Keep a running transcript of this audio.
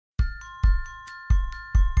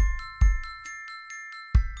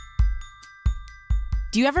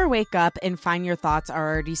Do you ever wake up and find your thoughts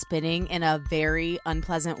are already spinning in a very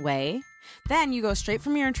unpleasant way? Then you go straight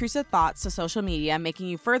from your intrusive thoughts to social media, making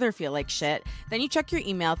you further feel like shit. Then you check your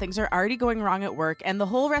email, things are already going wrong at work, and the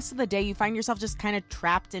whole rest of the day you find yourself just kind of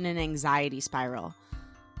trapped in an anxiety spiral.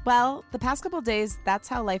 Well, the past couple days, that's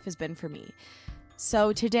how life has been for me.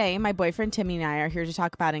 So today, my boyfriend Timmy and I are here to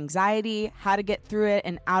talk about anxiety, how to get through it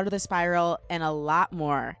and out of the spiral, and a lot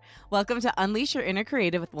more. Welcome to Unleash Your Inner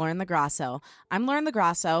Creative with Lauren LaGrasso. I'm Lauren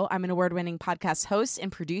LaGrasso. I'm an award-winning podcast host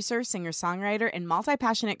and producer, singer-songwriter, and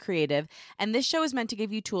multi-passionate creative. And this show is meant to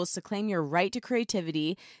give you tools to claim your right to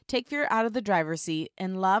creativity, take fear out of the driver's seat,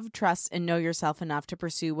 and love, trust, and know yourself enough to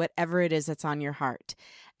pursue whatever it is that's on your heart.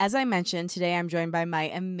 As I mentioned, today I'm joined by my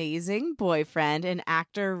amazing boyfriend, an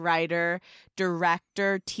actor, writer,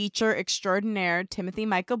 director, teacher extraordinaire, Timothy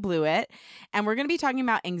Michael Blewitt. And we're going to be talking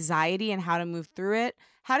about anxiety and how to move through it,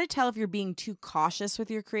 how to tell if you're being too cautious with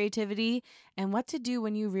your creativity, and what to do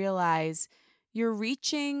when you realize you're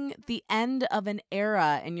reaching the end of an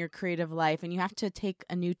era in your creative life and you have to take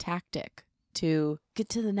a new tactic to get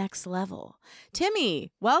to the next level.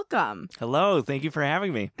 Timmy, welcome. Hello. Thank you for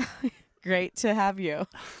having me. Great to have you.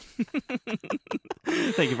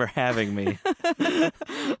 Thank you for having me.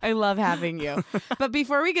 I love having you. But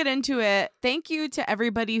before we get into it, thank you to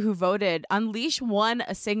everybody who voted. Unleash won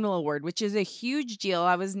a Signal Award, which is a huge deal.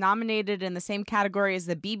 I was nominated in the same category as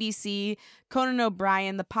the BBC, Conan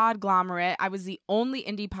O'Brien, the Podglomerate. I was the only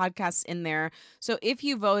indie podcast in there. So if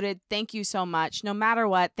you voted, thank you so much. No matter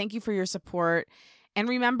what, thank you for your support. And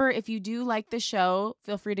remember, if you do like the show,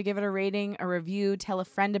 feel free to give it a rating, a review, tell a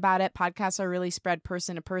friend about it. Podcasts are really spread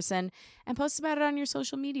person to person, and post about it on your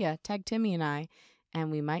social media. Tag Timmy and I, and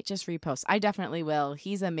we might just repost. I definitely will.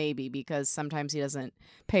 He's a maybe because sometimes he doesn't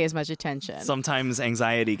pay as much attention. Sometimes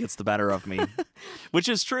anxiety gets the better of me, which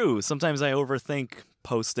is true. Sometimes I overthink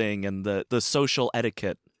posting and the social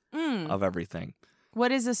etiquette of everything.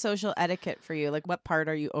 What is the social etiquette for you? Like, what part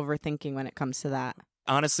are you overthinking when it comes to that?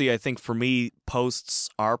 Honestly, I think for me, posts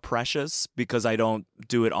are precious because I don't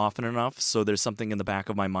do it often enough. So there's something in the back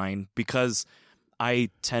of my mind because I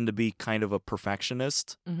tend to be kind of a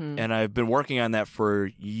perfectionist. And I've been working on that for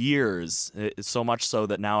years. It's so much so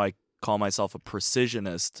that now I call myself a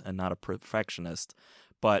precisionist and not a perfectionist.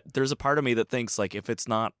 But there's a part of me that thinks like if it's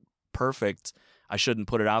not perfect, I shouldn't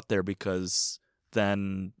put it out there because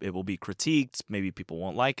then it will be critiqued. Maybe people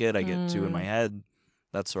won't like it. I get too in my head.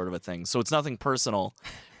 That sort of a thing. So it's nothing personal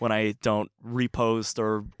when I don't repost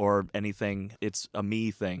or anything. It's a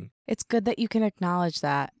me thing. It's good that you can acknowledge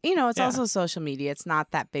that. You know, it's also social media. It's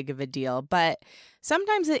not that big of a deal. But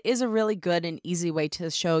sometimes it is a really good and easy way to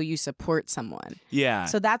show you support someone. Yeah.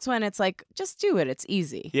 So that's when it's like, just do it. It's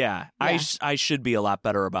easy. Yeah. I should be a lot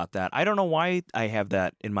better about that. I don't know why I have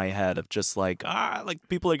that in my head of just like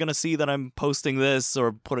people are going to see that I'm posting this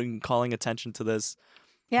or calling attention to this.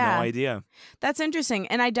 Yeah. No idea. That's interesting.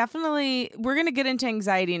 And we're going to get into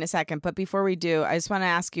anxiety in a second. But before we do, I just want to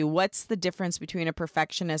ask you, what's the difference between a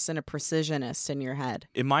perfectionist and a precisionist in your head?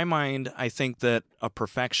 In my mind, I think that a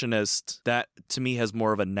perfectionist, that to me has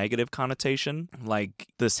more of a negative connotation. Like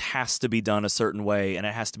this has to be done a certain way and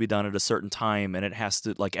it has to be done at a certain time. And it has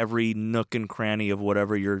to, like every nook and cranny of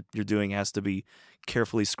whatever you're doing has to be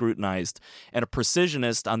carefully scrutinized. And a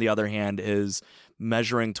precisionist, on the other hand, is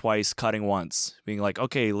measuring twice, cutting once, being like,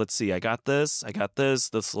 okay, let's see, I got this,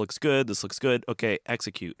 this looks good, okay,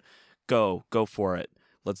 execute, go for it.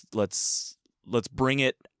 Let's bring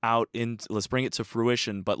it out let's bring it to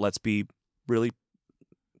fruition, but let's be really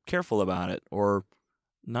careful about it, or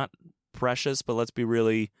not precious, but let's be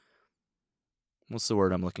really, what's the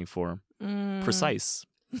word I'm looking for? Precise.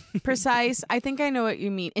 Precise. I think I know what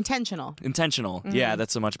you mean. Intentional. Yeah,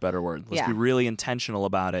 that's a much better word. Let's be really intentional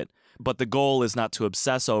about it. But the goal is not to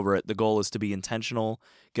obsess over it. The goal is to be intentional,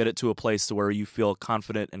 get it to a place to where you feel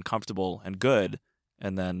confident and comfortable and good,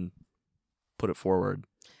 and then put it forward.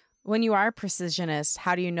 When you are a precisionist,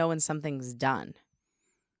 how do you know when something's done?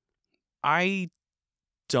 I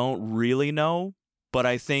don't really know, but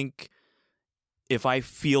I think if I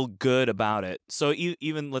feel good about it, so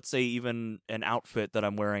even let's say even an outfit that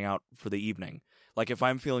I'm wearing out for the evening, like if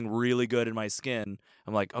I'm feeling really good in my skin,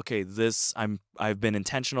 I'm like, okay, I've been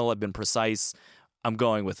intentional, I've been precise, I'm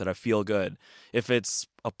going with it, I feel good. If it's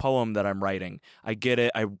a poem that I'm writing, I get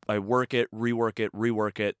it, I work it,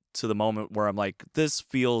 rework it to the moment where I'm like, this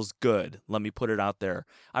feels good, let me put it out there.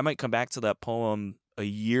 I might come back to that poem a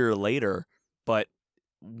year later, but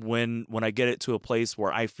when I get it to a place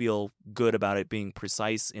where I feel good about it being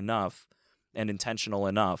precise enough and intentional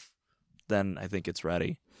enough, then I think it's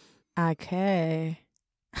ready. Okay.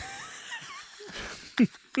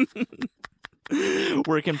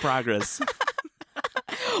 Work in progress.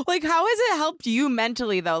 Like, how has it helped you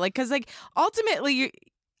mentally, though? Like, because, like, ultimately,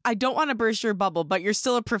 I don't want to burst your bubble, but you're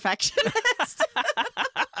still a perfectionist.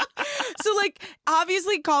 So, like,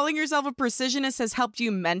 obviously calling yourself a precisionist has helped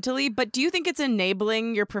you mentally, but do you think it's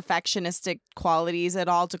enabling your perfectionistic qualities at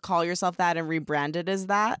all to call yourself that and rebrand it as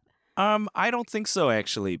that? I don't think so,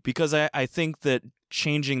 actually, because I think that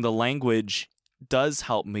changing the language does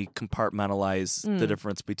help me compartmentalize the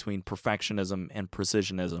difference between perfectionism and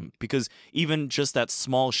precisionism. Because even just that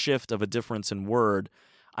small shift of a difference in word,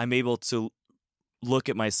 I'm able to look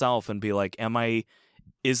at myself and be like,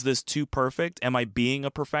 is this too perfect? Am I being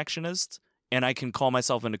a perfectionist? And I can call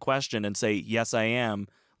myself into question and say, yes, I am.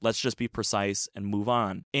 Let's just be precise and move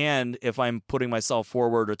on. And if I'm putting myself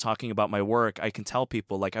forward or talking about my work, I can tell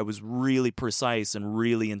people, like, I was really precise and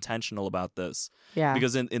really intentional about this. Yeah.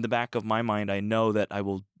 Because in the back of my mind, I know that I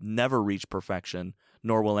will never reach perfection,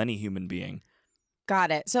 nor will any human being.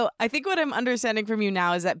 Got it. So I think what I'm understanding from you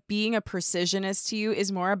now is that being a precisionist to you is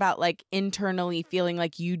more about like internally feeling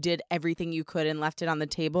like you did everything you could and left it on the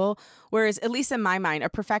table. Whereas, at least in my mind, a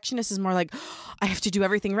perfectionist is more like, I have to do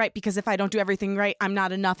everything right because if I don't do everything right, I'm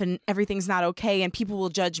not enough and everything's not okay and people will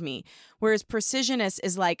judge me. Whereas precisionist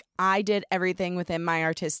is like, I did everything within my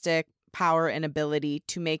artistic power and ability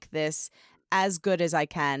to make this as good as I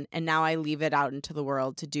can, and now I leave it out into the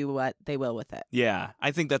world to do what they will with it. Yeah,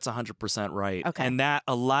 I think that's 100% right. Okay. And that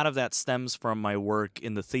a lot of that stems from my work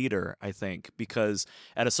in the theater, I think, because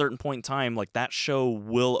at a certain point in time, like, that show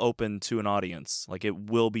will open to an audience. Like, it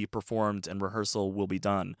will be performed and rehearsal will be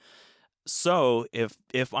done. So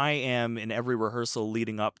if I am in every rehearsal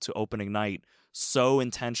leading up to opening night so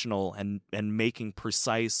intentional and making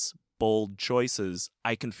precise, bold choices,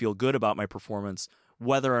 I can feel good about my performance,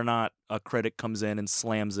 whether or not a critic comes in and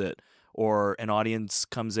slams it, or an audience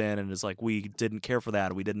comes in and is like, we didn't care for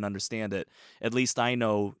that, we didn't understand it. At least I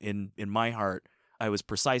know in my heart, I was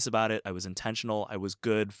precise about it, I was intentional, I was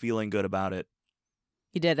good, feeling good about it.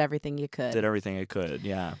 You did everything you could. Did everything I could,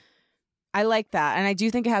 yeah. I like that. And I do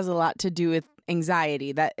think it has a lot to do with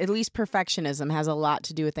anxiety, that at least perfectionism has a lot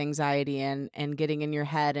to do with anxiety and getting in your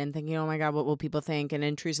head and thinking, oh my God, what will people think, and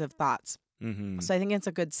intrusive thoughts. Mm-hmm. So I think it's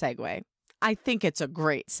a good segue. I think it's a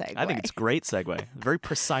great segue. I think it's a great segue. Very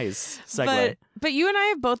precise segue. But you and I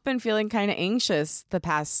have both been feeling kind of anxious the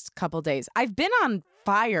past couple days. I've been on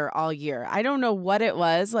fire all year. I don't know what it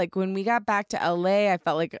was. Like, when we got back to LA, I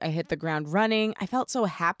felt like I hit the ground running. I felt so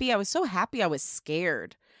happy. I was so happy I was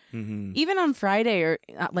scared. Mm-hmm. Even on Friday or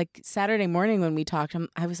like Saturday morning when we talked,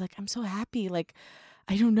 I was like, I'm so happy. Like,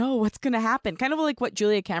 I don't know what's going to happen. Kind of like what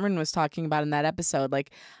Julia Cameron was talking about in that episode.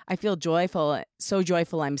 Like, I feel joyful, so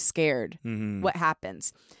joyful I'm scared. Mm-hmm. What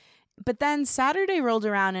happens? But then Saturday rolled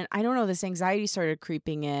around and I don't know, this anxiety started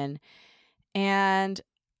creeping in. And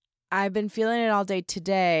I've been feeling it all day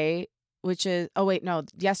today, which is, oh wait, no,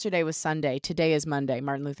 yesterday was Sunday. Today is Monday,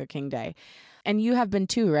 Martin Luther King Day. And you have been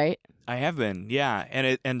too, right? I have been, yeah.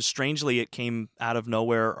 And strangely, it came out of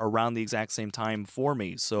nowhere around the exact same time for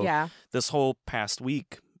me. So yeah. This whole past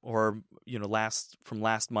week, or, you know, from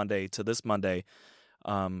last Monday to this Monday,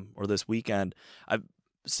 or this weekend,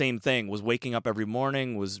 same thing, was waking up every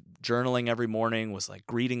morning, was journaling every morning, was like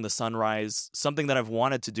greeting the sunrise, something that I've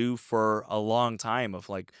wanted to do for a long time, of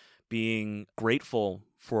like being grateful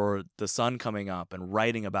for the sun coming up and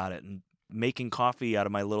writing about it and making coffee out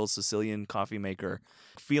of my little Sicilian coffee maker,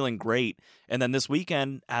 feeling great. And then this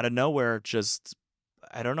weekend, out of nowhere, just,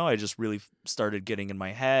 I don't know, I just really started getting in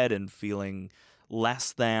my head and feeling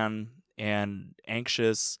less than and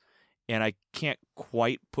anxious. And I can't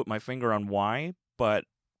quite put my finger on why, but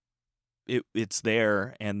it's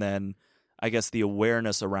there. And then I guess the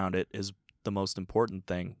awareness around it is the most important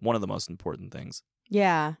thing, one of the most important things.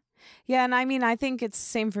 Yeah. Yeah, and I mean, I think it's the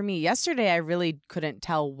same for me. Yesterday, I really couldn't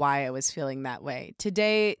tell why I was feeling that way.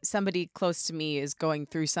 Today, somebody close to me is going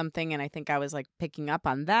through something, and I think I was like picking up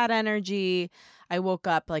on that energy. I woke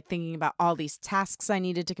up like thinking about all these tasks I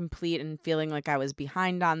needed to complete and feeling like I was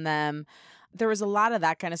behind on them. There was a lot of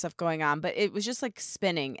that kind of stuff going on, but it was just like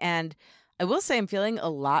spinning. And I will say I'm feeling a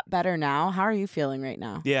lot better now. How are you feeling right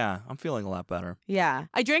now? Yeah, I'm feeling a lot better. Yeah.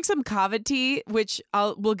 I drank some kava tea, which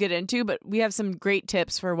we'll get into, but we have some great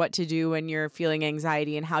tips for what to do when you're feeling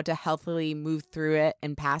anxiety and how to healthily move through it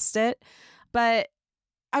and past it. But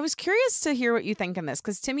I was curious to hear what you think on this,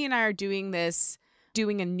 because Timmy and I are doing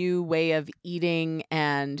a new way of eating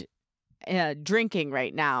and drinking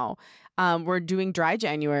right now. We're doing dry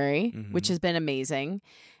January, which has been amazing.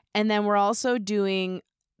 And then we're also doing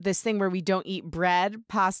this thing where we don't eat bread,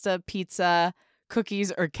 pasta, pizza,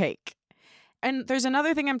 cookies, or cake. And there's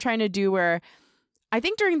another thing I'm trying to do where I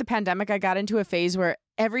think during the pandemic, I got into a phase where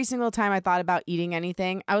every single time I thought about eating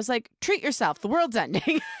anything, I was like, treat yourself. The world's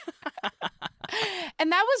ending.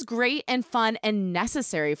 And that was great and fun and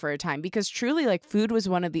necessary for a time because truly like food was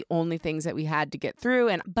one of the only things that we had to get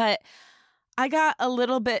through. But I got a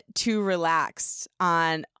little bit too relaxed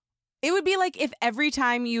on it would be like if every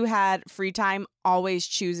time you had free time, always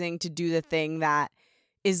choosing to do the thing that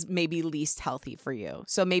is maybe least healthy for you.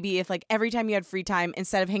 So maybe if like every time you had free time,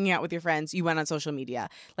 instead of hanging out with your friends, you went on social media.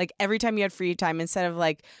 Like every time you had free time, instead of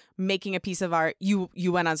like making a piece of art, you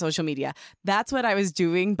went on social media. That's what I was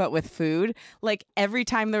doing, but with food. Like every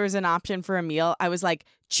time there was an option for a meal, I was like,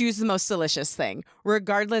 choose the most delicious thing,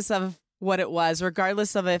 regardless of what it was,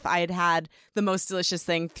 regardless of if I had had the most delicious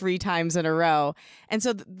thing 3 times in a row. And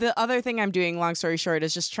so the other thing I'm doing, long story short,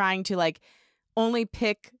 is just trying to like only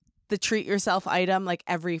pick the treat yourself item like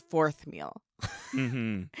every 4th meal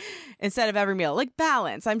instead of every meal. Like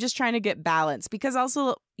balance. I'm just trying to get balance because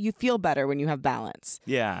also you feel better when you have balance.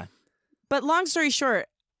 Yeah. But long story short,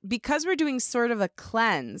 because we're doing sort of a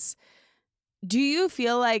cleanse, do you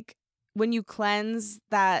feel like when you cleanse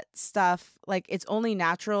that stuff, like it's only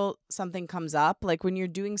natural something comes up? Like when you're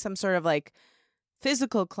doing some sort of like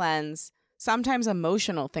physical cleanse, sometimes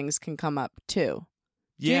emotional things can come up too.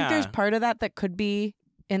 Do you think there's part of that could be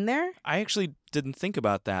in there? I actually didn't think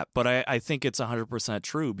about that, but I think it's 100%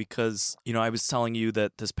 true because, you know, I was telling you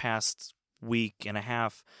that this past week and a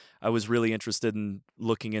half, I was really interested in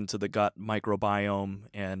looking into the gut microbiome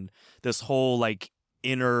and this whole like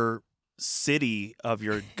inner city of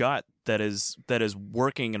your gut that is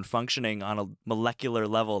working and functioning on a molecular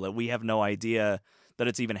level that we have no idea that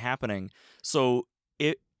it's even happening. So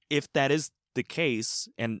if that is the case,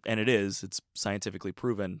 and it's scientifically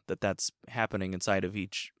proven that that's happening inside of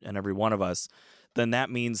each and every one of us, then that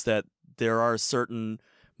means that there are certain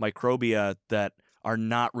microbia that are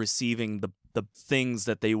not receiving the things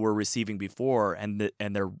that they were receiving before, and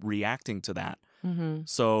they're reacting to that. Mm-hmm.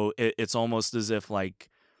 So it's almost as if like,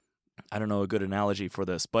 I don't know a good analogy for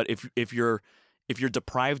this, but if you're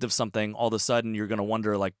deprived of something, all of a sudden you're going to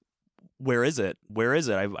wonder like, where is it?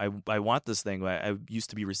 I want this thing. I used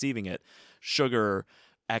to be receiving it. Sugar,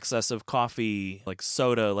 excess of coffee, like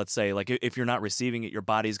soda, let's say. Like if you're not receiving it, your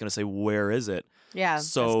body's going to say, where is it? Yeah,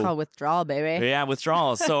 so it's called withdrawal, baby. Yeah,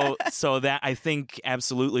 withdrawal. So that I think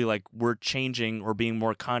absolutely like we're changing or being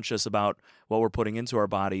more conscious about what we're putting into our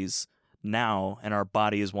bodies now, and our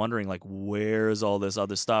body is wondering like, where's all this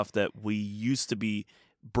other stuff that we used to be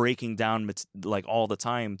breaking down like all the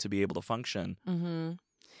time to be able to function. Mm-hmm.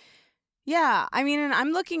 Yeah, I mean, and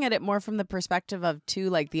I'm looking at it more from the perspective of,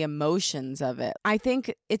 too, like the emotions of it. I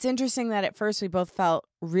think it's interesting that at first we both felt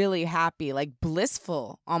really happy, like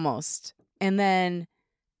blissful almost. And then,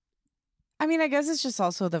 I mean, I guess it's just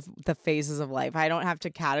also the phases of life. I don't have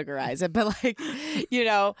to categorize it, but like, you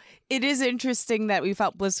know, it is interesting that we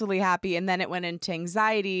felt blissfully happy and then it went into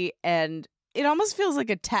anxiety and it almost feels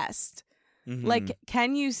like a test. Mm-hmm. Like,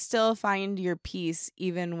 can you still find your peace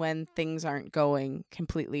even when things aren't going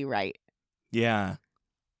completely right? Yeah.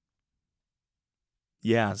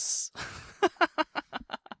 Yes.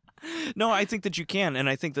 No, I think that you can. And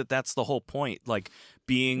I think that that's the whole point. Like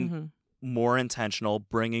being more intentional,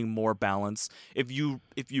 bringing more balance. If you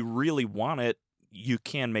really want it, you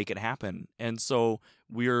can make it happen. And so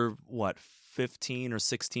we're 15 or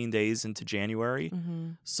 16 days into January. Mm-hmm.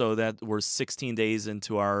 So that we're 16 days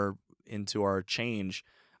into our change.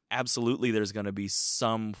 Absolutely, there's going to be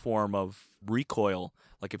some form of recoil.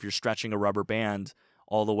 Like if you're stretching a rubber band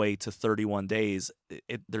all the way to 31 days,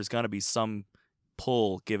 there's going to be some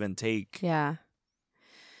pull, give and take. Yeah.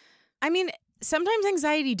 I mean, sometimes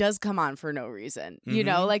anxiety does come on for no reason. You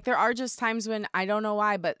know, like there are just times when I don't know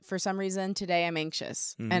why, but for some reason today I'm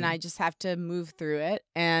anxious and I just have to move through it.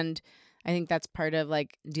 And I think that's part of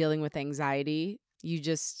like dealing with anxiety.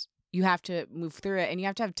 You have to move through it and you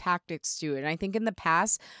have to have tactics to it. And I think in the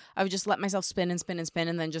past, I would just let myself spin and spin and spin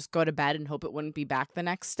and then just go to bed and hope it wouldn't be back the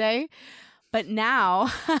next day. But now,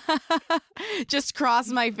 just cross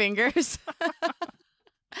my fingers.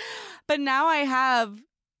 But now I have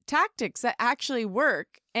tactics that actually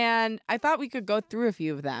work. And I thought we could go through a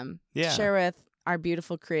few of them. Yeah. Share with our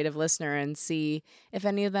beautiful creative listener and see if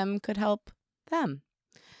any of them could help them.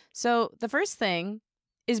 So the first thing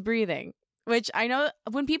is breathing. Which I know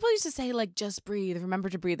when people used to say, like, just breathe, remember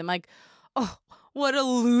to breathe. I'm like, oh, what a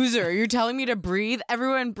loser. You're telling me to breathe?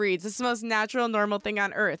 Everyone breathes. It's the most natural, normal thing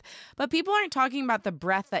on earth. But people aren't talking about the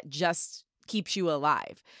breath that just keeps you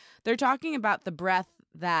alive. They're talking about the breath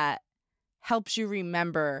that helps you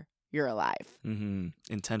remember you're alive. Mm-hmm.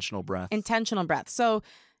 Intentional breath. Intentional breath. So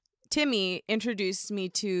Timmy introduced me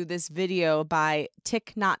to this video by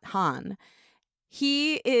Thich Nhat Hanh.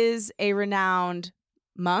 He is a renowned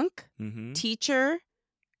monk, Mm-hmm. teacher,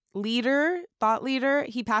 leader, thought leader.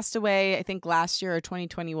 He passed away, I think, last year or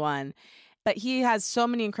 2021. But he has so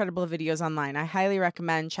many incredible videos online. I highly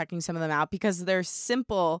recommend checking some of them out because they're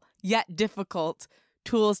simple yet difficult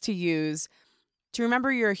tools to use to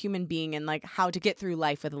remember you're a human being and like how to get through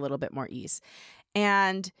life with a little bit more ease.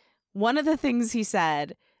 And one of the things he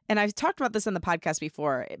said, and I've talked about this on the podcast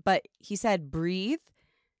before, but he said, breathe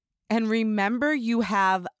and remember you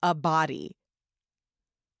have a body,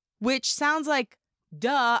 which sounds like,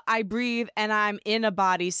 duh, I breathe and I'm in a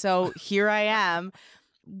body, so here I am.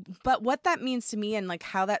 But what that means to me and like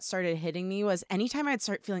how that started hitting me was anytime I'd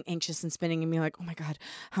start feeling anxious and spinning and being like, oh my God,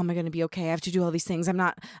 how am I going to be okay? I have to do all these things. I'm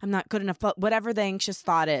not good enough. But whatever the anxious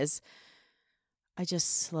thought is, I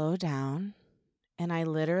just slow down and I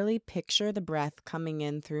literally picture the breath coming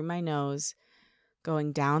in through my nose,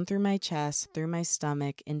 going down through my chest, through my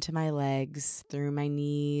stomach, into my legs, through my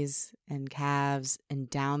knees and calves, and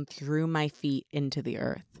down through my feet into the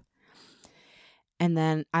earth. And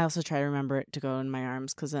then I also try to remember it to go in my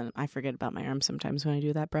arms because then I forget about my arms sometimes when I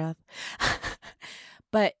do that breath.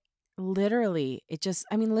 But literally, it just,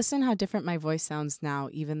 I mean, listen how different my voice sounds now,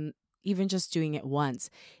 even just doing it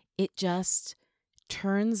once. It just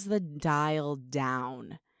turns the dial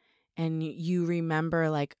down and you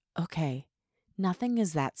remember like, okay, nothing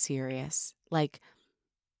is that serious. Like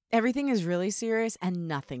everything is really serious and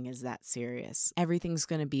nothing is that serious. Everything's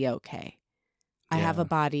going to be okay. I have a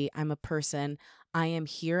body. I'm a person. I am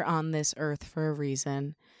here on this earth for a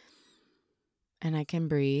reason. And I can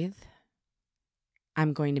breathe.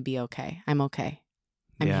 I'm going to be okay. I'm okay.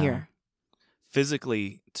 I'm here.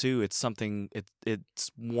 Physically, too, it's something,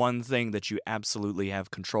 it's one thing that you absolutely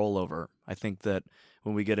have control over. I think that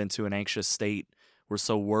when we get into an anxious state, we're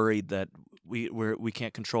so worried that we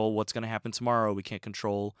can't control what's going to happen tomorrow. We can't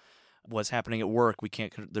control what's happening at work.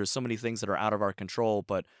 There's so many things that are out of our control,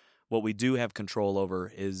 but what we do have control over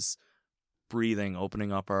is breathing,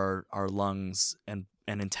 opening up our lungs and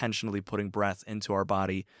intentionally putting breath into our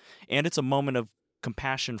body. And it's a moment of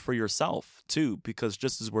compassion for yourself too, because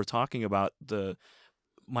just as we're talking about the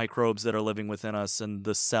microbes that are living within us and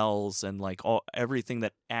the cells and like everything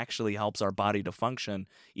that actually helps our body to function,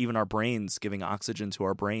 even our brains, giving oxygen to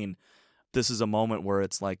our brain, this is a moment where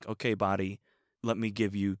it's like, okay, body, let me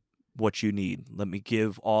give you what you need. Let me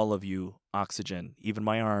give all of you oxygen, even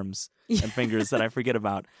my arms and fingers that I forget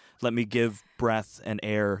about. Let me give breath and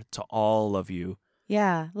air to all of you.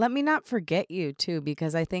 Yeah. Let me not forget you too,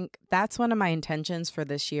 because I think that's one of my intentions for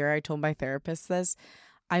this year. I told my therapist this.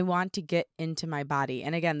 I want to get into my body.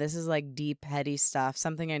 And again, this is like deep, heady stuff,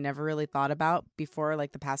 something I never really thought about before,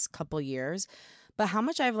 like the past couple years. But how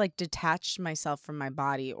much I've like detached myself from my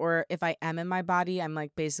body, or if I am in my body, I'm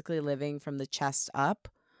like basically living from the chest up,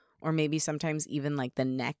 or maybe sometimes even like the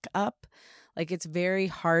neck up. Like it's very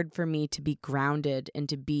hard for me to be grounded and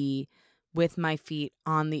to be with my feet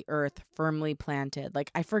on the earth firmly planted.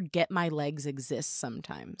 Like I forget my legs exist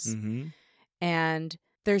sometimes. Mm-hmm. And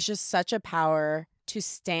there's just such a power to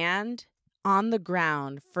stand on the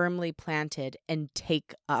ground firmly planted and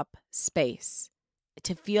take up space,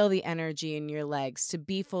 to feel the energy in your legs, to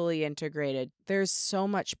be fully integrated. There's so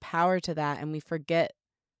much power to that, and we forget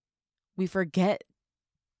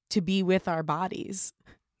to be with our bodies.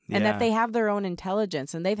 And that they have their own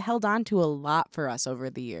intelligence, and they've held on to a lot for us over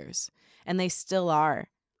the years, and they still are,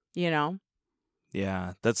 you know?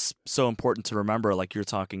 Yeah, that's so important to remember. Like you're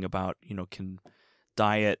talking about, can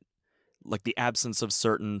diet, like the absence of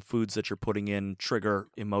certain foods that you're putting in, trigger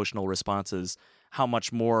emotional responses. How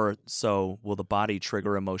much more so will the body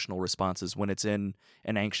trigger emotional responses when it's in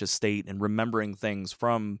an anxious state, and remembering things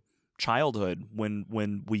from childhood when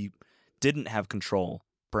we didn't have control,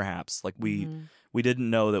 perhaps. Like we didn't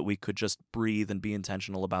know that we could just breathe and be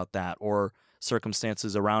intentional about that, or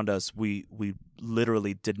circumstances around us we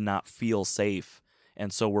literally did not feel safe,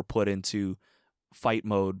 and so we're put into fight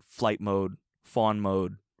mode, flight mode, fawn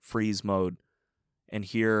mode, freeze mode. And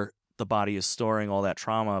here the body is storing all that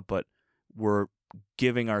trauma, but we're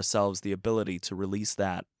giving ourselves the ability to release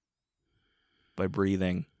that by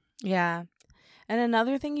breathing. Yeah. And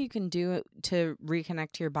another thing you can do to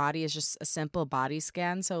reconnect to your body is just a simple body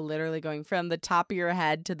scan. So literally going from the top of your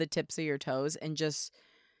head to the tips of your toes and just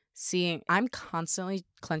seeing. I'm constantly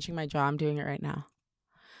clenching my jaw. I'm doing it right now.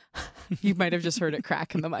 You might have just heard it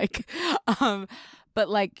crack in the mic. But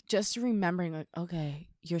like just remembering like, okay,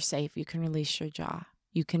 you're safe. You can release your jaw.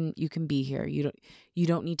 You can be here. You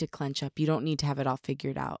don't need to clench up. You don't need to have it all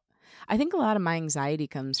figured out. I think a lot of my anxiety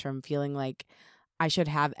comes from feeling like I should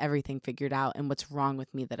have everything figured out and what's wrong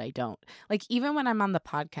with me that I don't. Like, even when I'm on the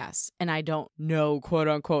podcast and I don't know, quote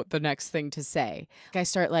unquote, the next thing to say, I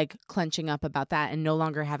start like clenching up about that and no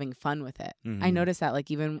longer having fun with it. I notice that,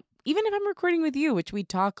 like, even if I'm recording with you, which we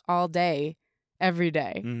talk all day, every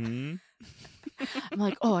day, I'm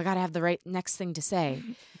like, oh, I got to have the right next thing to say.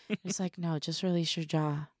 It's like, no, just release your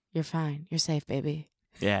jaw. You're fine. You're safe, baby.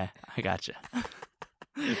 Yeah, I gotcha.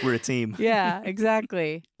 We're a team. Yeah,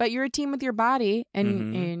 exactly. But you're a team with your body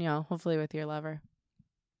and you know, hopefully with your lover.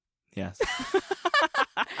 Yes.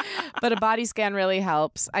 But a body scan really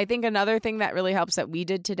helps. I think another thing that really helps that we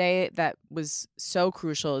did today that was so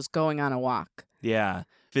crucial is going on a walk. Yeah,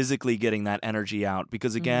 physically getting that energy out.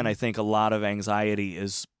 Because again, I think a lot of anxiety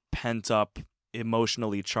is pent up,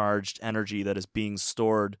 emotionally charged energy that is being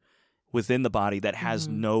stored within the body that has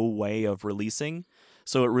no way of releasing.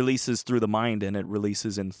 So it releases through the mind and it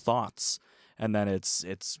releases in thoughts. And then it's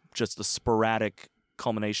just a sporadic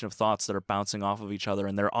culmination of thoughts that are bouncing off of each other.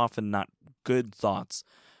 And they're often not good thoughts.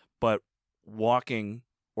 But walking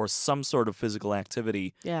or some sort of physical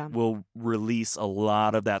activity will release a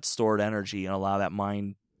lot of that stored energy and allow that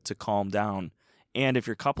mind to calm down. And if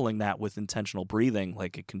you're coupling that with intentional breathing,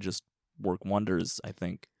 like, it can just work wonders, I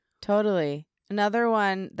think. Totally. Another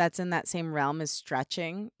one that's in that same realm is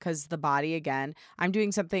stretching, because the body, again, I'm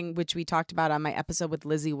doing something which we talked about on my episode with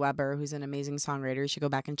Lizzie Weber, who's an amazing songwriter. You should go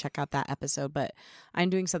back and check out that episode. But I'm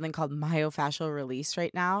doing something called myofascial release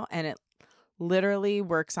right now, and it literally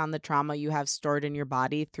works on the trauma you have stored in your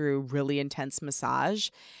body through really intense massage.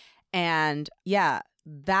 And yeah,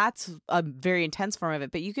 that's a very intense form of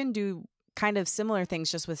it, but you can do kind of similar things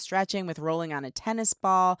just with stretching, with rolling on a tennis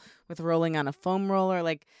ball, with rolling on a foam roller.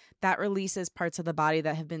 Like, that releases parts of the body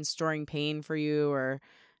that have been storing pain for you or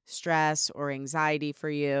stress or anxiety for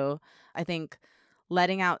you. I think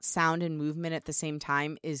letting out sound and movement at the same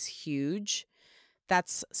time is huge.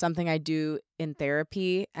 That's something I do in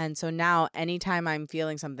therapy. And so now anytime I'm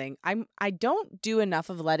feeling something, I don't do enough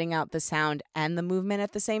of letting out the sound and the movement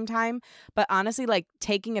at the same time. But honestly, like,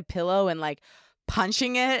 taking a pillow and like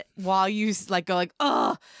punching it while you like go like,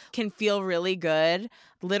 oh, can feel really good.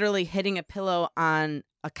 Literally hitting a pillow on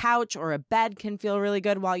a couch or a bed can feel really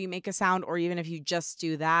good while you make a sound, or even if you just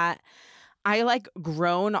do that. I like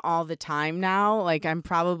groan all the time now. Like, I'm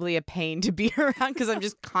probably a pain to be around because I'm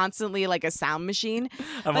just constantly like a sound machine.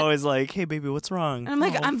 I'm always like, hey, baby, what's wrong? And I'm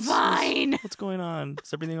like, I'm fine. What's going on?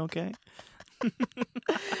 Is everything okay?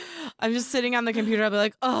 I'm just sitting on the computer. I'll be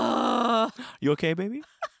like, oh. You okay, baby?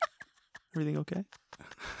 Everything okay?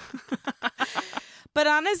 But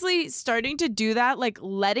honestly, starting to do that, like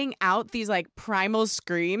letting out these like primal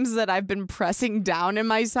screams that I've been pressing down in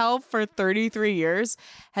myself for 33 years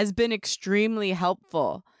has been extremely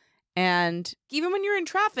helpful. And even when you're in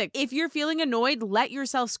traffic, if you're feeling annoyed, let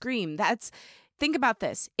yourself scream. Think about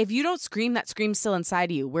this. If you don't scream, that scream's still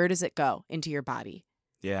inside of you. Where does it go? Into your body.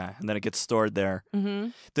 Yeah, and then it gets stored there.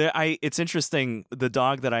 Mm-hmm. It's interesting. The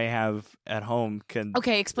dog that I have at home can...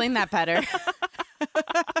 Okay, explain that better.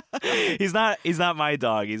 He's not my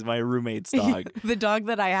dog. He's my roommate's dog. The dog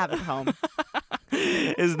that I have at home.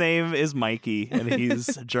 His name is Mikey, and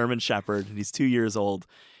he's a German Shepherd, and he's 2 years old.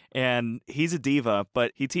 And he's a diva,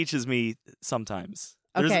 but he teaches me sometimes.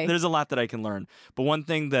 There's a lot that I can learn. But one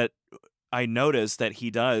thing that I noticed that he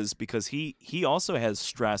does, because he also has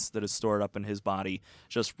stress that is stored up in his body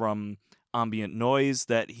just from ambient noise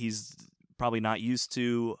that he's probably not used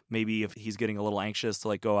to. Maybe if he's getting a little anxious to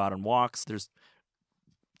like go out on walks, there's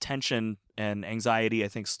tension and anxiety, I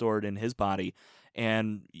think, stored in his body.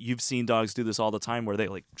 And you've seen dogs do this all the time where they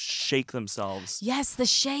like shake themselves. Yes, the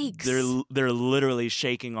shakes. They're literally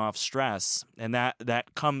shaking off stress. And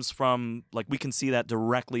that comes from, like, we can see that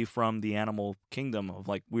directly from the animal kingdom of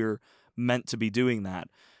like, we're meant to be doing that.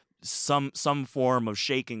 Some form of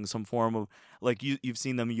shaking, some form of like, you've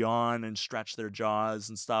seen them yawn and stretch their jaws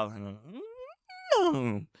and stuff.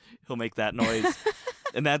 And he'll make that noise.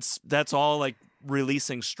 And that's all like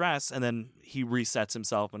releasing stress, and then he resets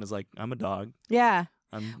himself and is like, I'm a dog. Yeah.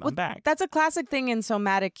 I'm back. That's a classic thing in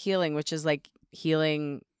somatic healing, which is like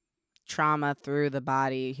healing trauma through the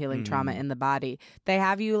body, healing trauma in the body. They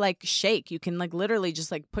have you like shake. You can like literally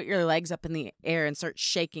just like put your legs up in the air and start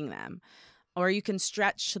shaking them. Or you can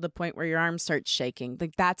stretch to the point where your arms start shaking.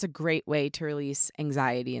 Like, that's a great way to release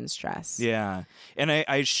anxiety and stress. Yeah. And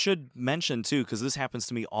I should mention, too, because this happens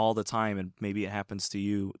to me all the time, and maybe it happens to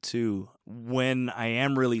you, too. When I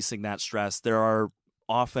am releasing that stress, there are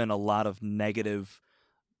often a lot of negative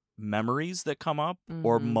memories that come up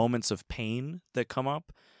or moments of pain that come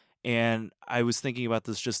up. And I was thinking about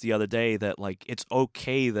this just the other day, that, like, it's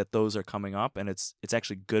okay that those are coming up, and it's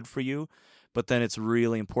actually good for you, But then it's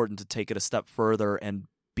really important to take it a step further and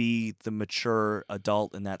be the mature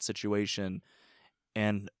adult in that situation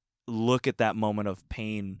and look at that moment of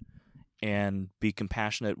pain and be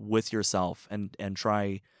compassionate with yourself and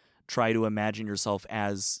try to imagine yourself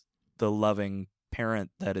as the loving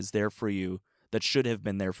parent that is there for you, that should have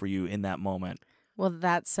been there for you in that moment. Well,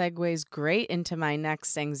 that segues great into my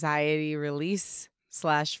next anxiety release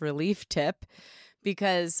 / relief tip,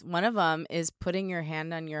 because one of them is putting your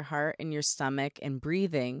hand on your heart and your stomach and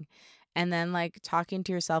breathing, and then like talking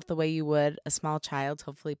to yourself the way you would a small child,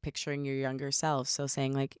 hopefully picturing your younger self. So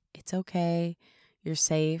saying like, it's okay, you're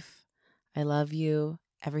safe, I love you,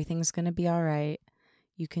 everything's going to be all right,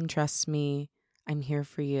 you can trust me, I'm here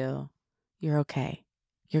for you, you're okay,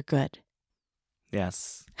 you're good.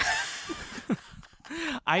 Yes.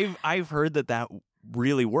 I've heard that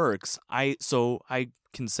really works. So I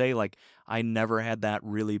can say like I never had that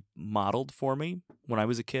really modeled for me when I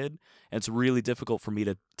was a kid. And it's really difficult for me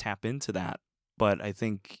to tap into that. But I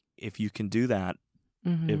think if you can do that,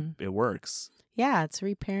 it works. Yeah, it's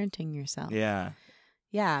reparenting yourself. Yeah.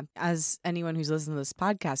 Yeah. As anyone who's listened to this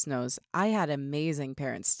podcast knows, I had amazing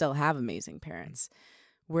parents, still have amazing parents.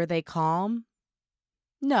 Were they calm?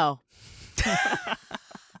 No.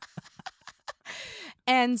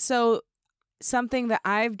 And so something that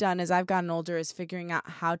I've done as I've gotten older is figuring out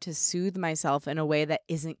how to soothe myself in a way that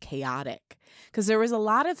isn't chaotic. Because there was a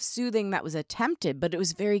lot of soothing that was attempted, but it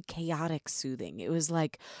was very chaotic soothing. It was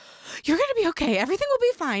like, you're going to be okay. Everything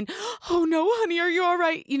will be fine. Oh no, honey, are you all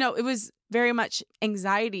right? You know, it was very much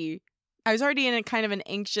anxiety. I was already in a kind of an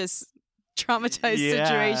anxious, traumatized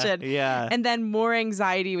situation. Yeah. And then more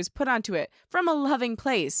anxiety was put onto it from a loving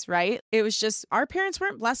place, right? It was just our parents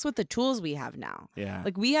weren't blessed with the tools we have now. Yeah.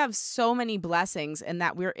 Like we have so many blessings, and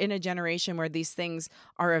that we're in a generation where these things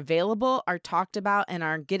are available, are talked about, and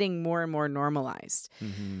are getting more and more normalized.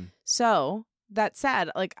 Mm-hmm. So that said,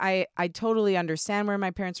 like I totally understand where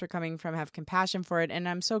my parents were coming from, have compassion for it, and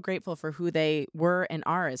I'm so grateful for who they were and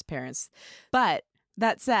are as parents. But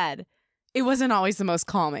that said, it wasn't always the most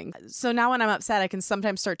calming. So now when I'm upset, I can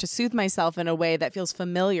sometimes start to soothe myself in a way that feels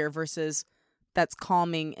familiar versus that's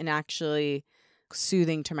calming and actually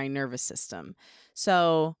soothing to my nervous system.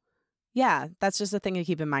 So yeah, that's just a thing to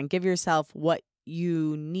keep in mind. Give yourself what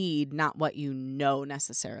you need, not what you know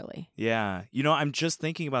necessarily. Yeah. You know, I'm just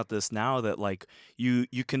thinking about this now that like you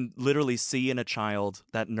can literally see in a child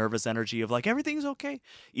that nervous energy of like everything's okay.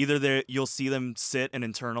 Either you'll see them sit and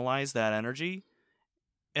internalize that energy,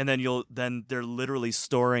 and then they're literally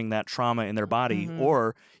storing that trauma in their body,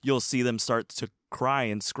 or you'll see them start to cry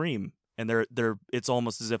and scream, and it's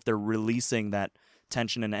almost as if they're releasing that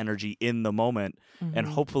tension and energy in the moment, and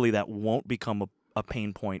hopefully that won't become a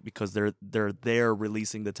pain point because they're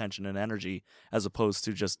releasing the tension and energy as opposed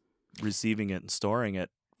to just receiving it and storing it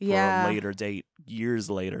for a later date, years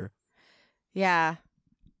later. Yeah.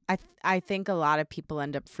 I think a lot of people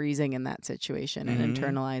end up freezing in that situation and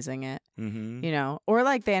internalizing it, you know, or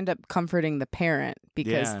like they end up comforting the parent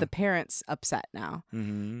because the parent's upset now.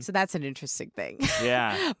 So that's an interesting thing.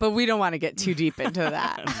 Yeah. But we don't want to get too deep into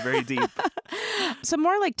that. It's very deep. Some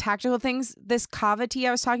more like tactical things. This kava tea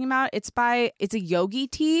I was talking about, it's a yogi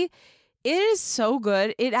tea. It is so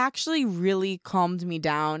good. It actually really calmed me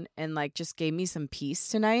down and like just gave me some peace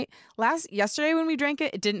tonight. Yesterday when we drank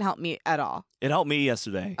it, it didn't help me at all. It helped me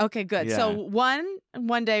yesterday. Okay, good. Yeah. So one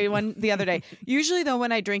day, one the other day. Usually though,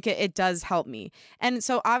 when I drink it, it does help me. And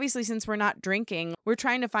so obviously since we're not drinking, we're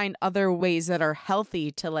trying to find other ways that are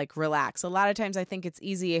healthy to like relax. A lot of times I think it's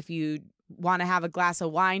easy if you want to have a glass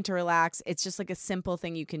of wine to relax. It's just like a simple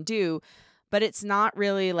thing you can do. But it's not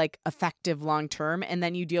really like effective long term. And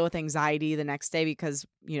then you deal with anxiety the next day because,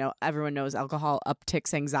 you know, everyone knows alcohol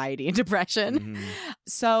upticks anxiety and depression.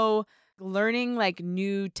 So learning like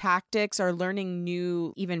new tactics or learning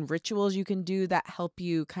new even rituals you can do that help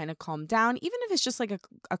you kind of calm down, even if it's just like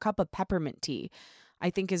a cup of peppermint tea, I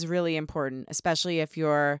think is really important, especially if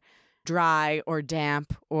you're dry or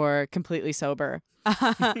damp or completely sober.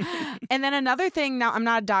 And then another thing, now I'm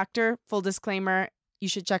not a doctor, full disclaimer, you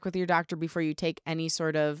should check with your doctor before you take any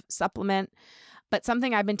sort of supplement. But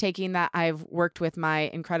something I've been taking that I've worked with my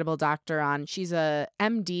incredible doctor on, she's a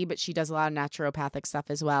MD, but she does a lot of naturopathic stuff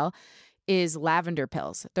as well, is lavender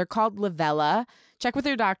pills. They're called Lavella. Check with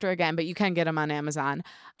your doctor again, but you can get them on Amazon.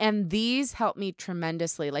 And these help me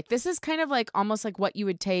tremendously. Like this is kind of like almost like what you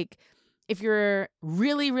would take if you're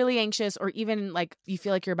really, really anxious or even like you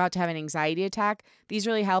feel like you're about to have an anxiety attack. These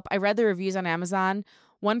really help. I read the reviews on Amazon.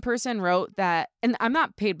 One person wrote that, and I'm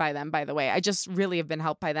not paid by them, by the way. I just really have been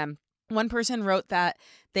helped by them. One person wrote that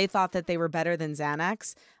they thought that they were better than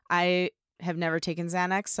Xanax. I have never taken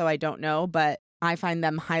Xanax, so I don't know, but I find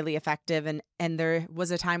them highly effective. And there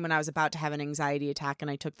was a time when I was about to have an anxiety attack and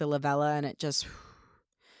I took the Lavella and it just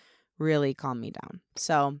really calmed me down.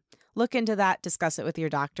 So look into that, discuss it with your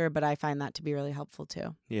doctor, but I find that to be really helpful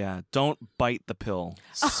too. Yeah, don't bite the pill.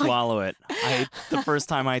 Swallow it. The first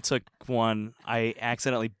time I took one, I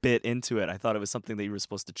accidentally bit into it. I thought it was something that you were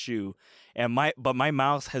supposed to chew. But my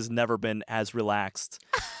mouth has never been as relaxed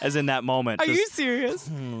as in that moment. Are you serious?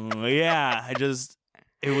 Yeah,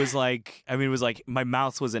 it was like my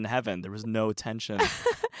mouth was in heaven. There was no tension.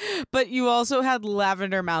 But you also had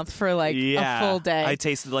lavender mouth for like a full day. I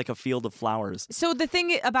tasted like a field of flowers. So the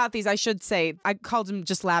thing about these, I should say, I called them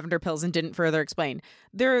just lavender pills and didn't further explain.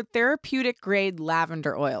 They're therapeutic grade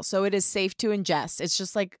lavender oil. So it is safe to ingest. It's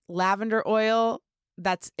just like lavender oil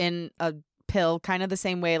that's in a pill, kind of the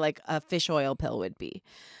same way like a fish oil pill would be.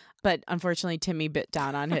 But unfortunately, Timmy bit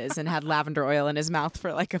down on his and had lavender oil in his mouth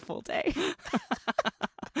for like a full day.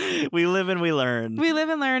 We live and we learn. We live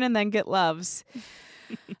and learn and then get loves.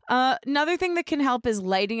 Another thing that can help is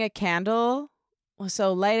lighting a candle.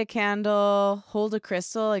 So light a candle, hold a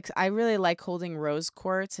crystal. Like I really like holding rose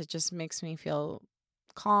quartz. It just makes me feel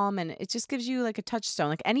calm and it just gives you like a touchstone.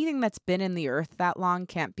 Like anything that's been in the earth that long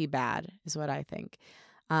can't be bad is what I think.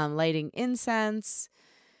 Lighting incense,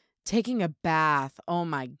 taking a bath. Oh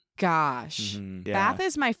my gosh. Mm-hmm. Yeah. Bath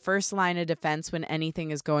is my first line of defense when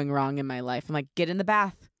anything is going wrong in my life. I'm like, get in the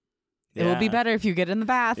bath. It will be better if you get in the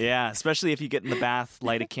bath. Yeah, especially if you get in the bath,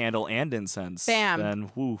 light a candle and incense. Bam.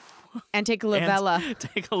 Then woof. And take a Lavella.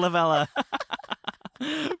 Take a Lavella.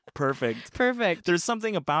 Perfect. There's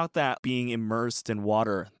something about that being immersed in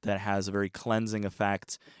water that has a very cleansing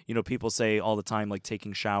effect. You know, people say all the time, like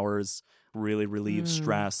taking showers really relieves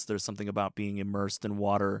stress. There's something about being immersed in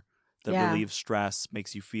water that relieves stress,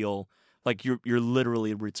 makes you feel like you're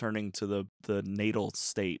literally returning to the natal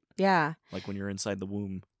state. Yeah. Like when you're inside the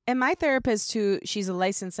womb. And my therapist, too, she's a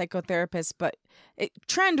licensed psychotherapist, but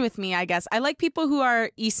trend with me, I guess. I like people who are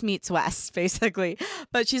East meets West, basically.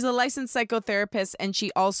 But she's a licensed psychotherapist, and she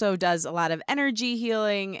also does a lot of energy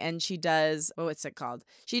healing, and she does, what's it called?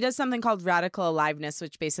 She does something called radical aliveness,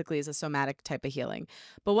 which basically is a somatic type of healing.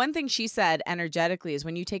 But one thing she said energetically is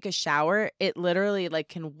when you take a shower, it literally like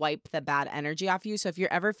can wipe the bad energy off you. So if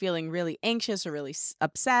you're ever feeling really anxious or really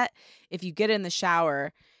upset, if you get in the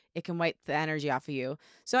shower, it can wipe the energy off of you.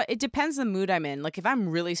 So it depends the mood I'm in. Like if I'm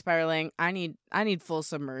really spiraling, I need full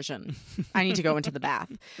submersion. I need to go into the bath.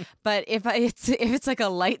 But if it's like a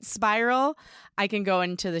light spiral, I can go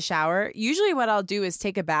into the shower. Usually what I'll do is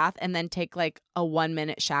take a bath and then take like a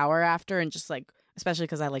 1-minute shower after and just like, especially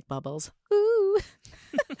because I like bubbles. Ooh.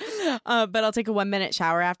 But I'll take a 1-minute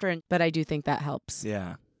shower after. But I do think that helps.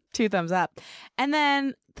 Yeah. 2 thumbs up. And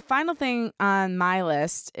then the final thing on my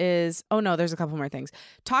list is, there's a couple more things.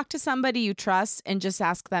 Talk to somebody you trust and just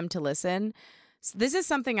ask them to listen. So this is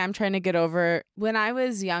something I'm trying to get over. When I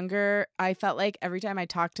was younger, I felt like every time I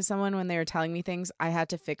talked to someone when they were telling me things, I had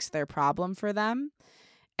to fix their problem for them.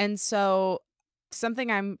 And so something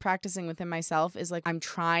I'm practicing within myself is like, I'm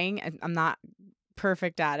trying, and I'm not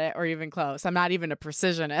perfect at it or even close. I'm not even a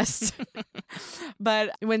precisionist.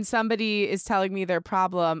 But when somebody is telling me their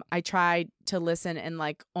problem, I try to listen and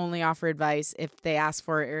like only offer advice if they ask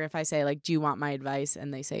for it, or if I say like, do you want my advice?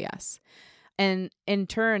 And they say yes. And in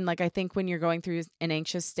turn, like I think when you're going through an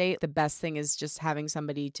anxious state, the best thing is just having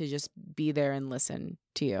somebody to just be there and listen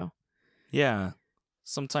to you. Yeah.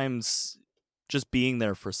 Sometimes just being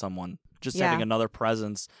there for someone, just having another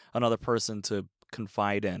presence, another person to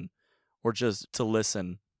confide in, or just to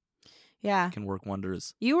listen. Yeah. Can work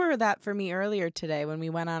wonders. You were that for me earlier today when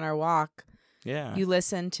we went on our walk. Yeah. You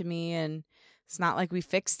listened to me, and it's not like we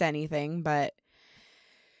fixed anything, but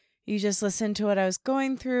you just listened to what I was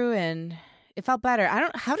going through and it felt better.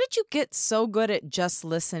 How did you get so good at just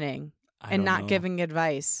listening and not giving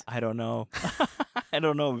advice? I don't know. I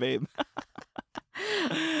don't know, babe.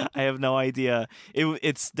 I have no idea.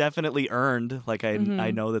 It's definitely earned. Like I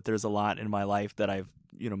know that there's a lot in my life that I've,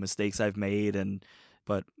 mistakes I've made,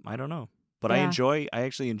 but I don't know. But I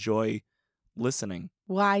actually enjoy listening.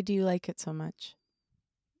 Why do you like it so much?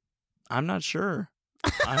 I'm not sure.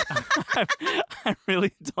 I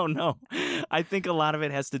really don't know. I think a lot of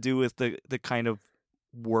it has to do with the kind of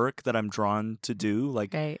work that I'm drawn to do.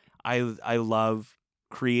 Like I love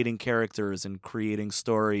creating characters and creating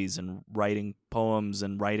stories and writing poems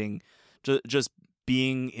and writing just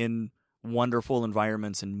being in wonderful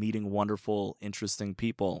environments and meeting wonderful, interesting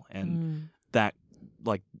people. And that,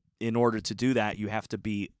 like, in order to do that, you have to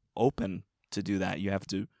be open to do that. You have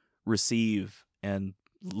to receive and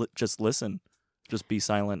just listen. Just be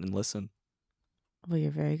silent and listen. Well,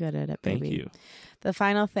 you're very good at it, baby. Thank you. The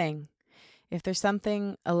final thing If there's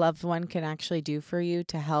something a loved one can actually do for you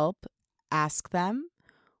to help, ask them.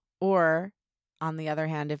 Or on the other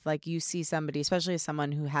hand, if like you see somebody, especially as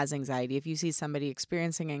someone who has anxiety, if you see somebody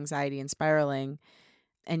experiencing anxiety and spiraling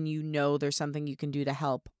and you know there's something you can do to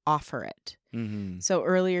help, offer it. Mm-hmm. So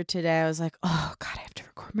earlier today, I was like, oh God, I have to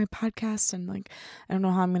record my podcast and like, I don't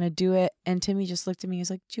know how I'm going to do it. And Timmy just looked at me.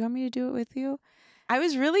 He's like, do you want me to do it with you? I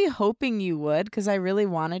was really hoping you would because I really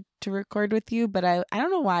wanted to record with you, but I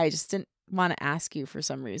don't know why. I just didn't want to ask you for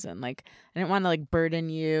some reason. Like I didn't want to like burden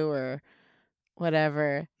you or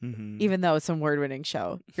whatever, even though it's a word-winning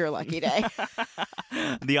show. Your lucky day.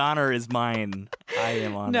 The honor is mine. I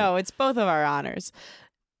am honored. No, it's both of our honors.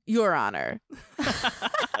 Your honor.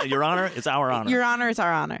 Your honor? It's our honor. Your honor is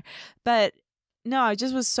our honor. But no, I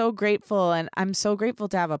just was so grateful. And I'm so grateful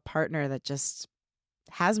to have a partner that just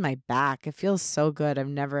has my back. It feels so good. I've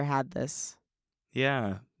never had this.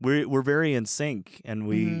 Yeah. We're very in sync. And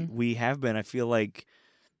we have been. I feel like,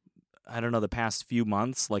 I don't know, the past few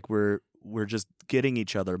months, like we're just getting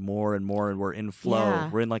each other more and more, and we're in flow. Yeah.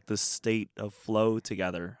 We're in like this state of flow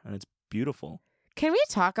together, and it's beautiful. Can we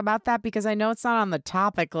talk about that? Because I know it's not on the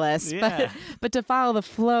topic list, but to follow the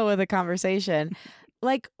flow of the conversation,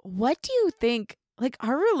 like, what do you think? Like,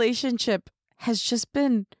 our relationship has just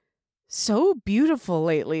been so beautiful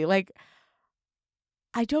lately. Like,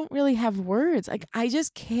 I don't really have words. Like, I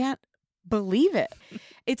just can't believe it.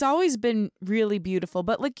 It's always been really beautiful,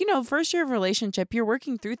 but like, you know, first year of relationship, you're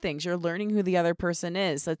working through things, you're learning who the other person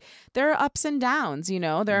is. Like, there are ups and downs, you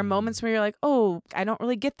know, there are moments where you're like, oh, I don't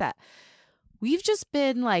really get that. We've just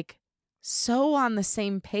been like so on the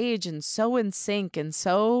same page and so in sync and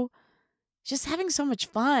so just having so much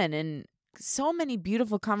fun and so many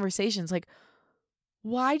beautiful conversations. Like,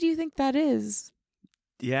 why do you think that is?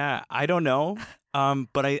 Yeah, I don't know.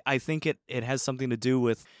 But I think it has something to do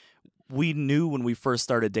with, we knew when we first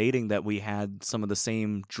started dating that we had some of the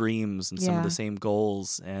same dreams and some of the same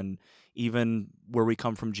goals, and even where we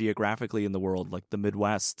come from geographically in the world, like the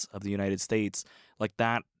Midwest of the United States, like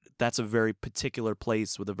that's a very particular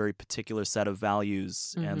place with a very particular set of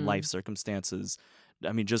values and life circumstances.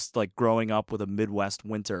 I mean, just like growing up with a Midwest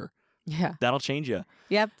winter, that'll change you.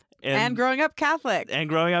 Yep. And growing up Catholic.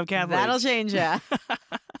 That'll change you.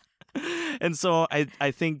 And so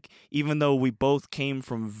I think even though we both came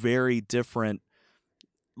from very different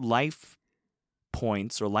life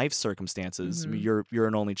points or life circumstances, I mean, you're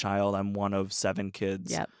an only child, I'm one of 7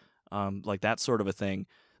 kids, like that sort of a thing.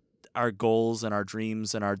 Our goals and our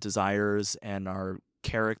dreams and our desires and our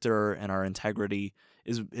character and our integrity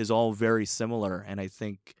is all very similar. And I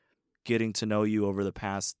think getting to know you over the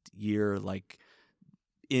past year, like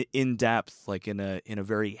in depth, like in a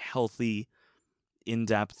very healthy,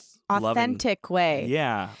 in-depth, authentic way.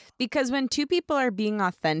 Yeah. Because when two people are being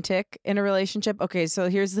authentic in a relationship, okay, so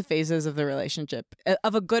here's the phases of the relationship,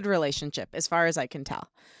 of a good relationship, as far as I can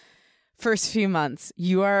tell. First few months,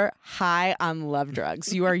 you are high on love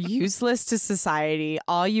drugs. You are useless to society.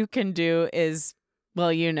 All you can do is,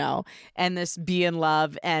 well, you know, and this be in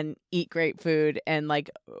love and eat great food and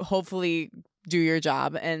like hopefully do your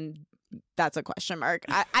job. And that's a question mark.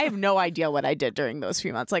 I have no idea what I did during those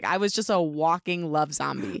few months. Like I was just a walking love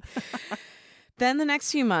zombie. Then the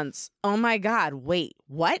next few months, oh my God, wait,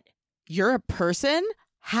 what? You're a person?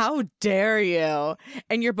 How dare you?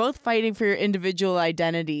 And you're both fighting for your individual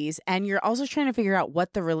identities. And you're also trying to figure out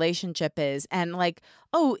what the relationship is. And like,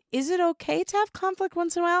 oh, is it okay to have conflict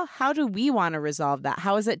once in a while? How do we want to resolve that?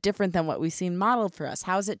 How is it different than what we've seen modeled for us?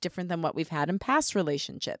 How is it different than what we've had in past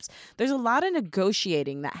relationships? There's a lot of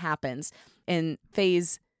negotiating that happens in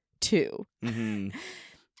phase 2. Then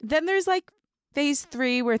there's like phase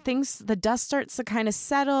 3 where the dust starts to kind of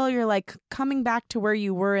settle. You're like coming back to where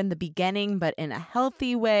you were in the beginning, but in a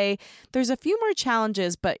healthy way. There's a few more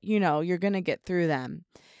challenges, but you know, you're going to get through them.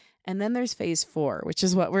 And then there's phase 4, which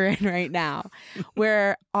is what we're in right now,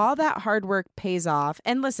 where all that hard work pays off.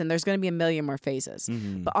 And listen, there's going to be a million more phases,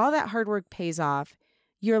 but all that hard work pays off.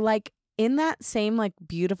 You're like in that same like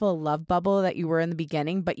beautiful love bubble that you were in the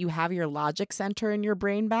beginning, but you have your logic center in your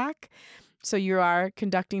brain back. So you are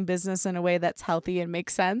conducting business in a way that's healthy and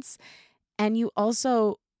makes sense. And you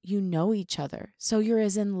also, you know each other. So you're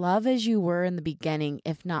as in love as you were in the beginning,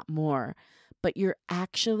 if not more. But you're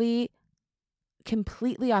actually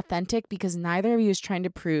completely authentic because neither of you is trying to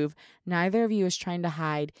prove, neither of you is trying to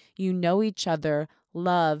hide. You know each other,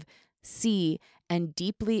 love, see, and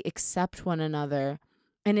deeply accept one another.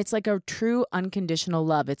 And it's like a true unconditional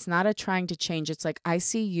love. It's not a trying to change. It's like, I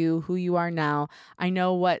see you, who you are now. I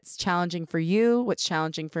know what's challenging for you, what's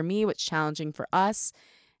challenging for me, what's challenging for us.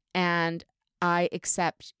 And I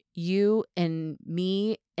accept you and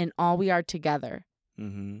me and all we are together.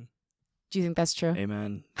 Do you think that's true?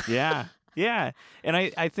 Amen. Yeah. Yeah. And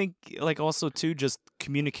I think like also too, just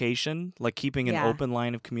communication, like keeping an open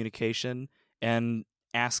line of communication and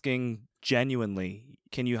asking genuinely,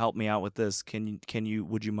 can you help me out with this?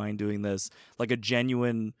 Would you mind doing this? Like a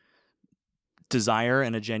genuine desire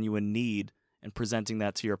and a genuine need, and presenting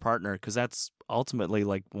that to your partner. 'Cause that's ultimately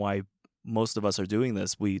like why most of us are doing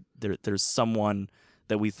this. There's someone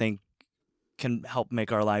that we think can help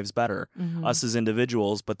make our lives better, us as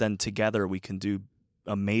individuals, but then together we can do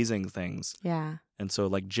amazing things. Yeah. And so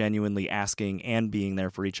like genuinely asking and being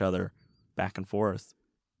there for each other back and forth.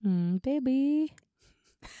 Baby.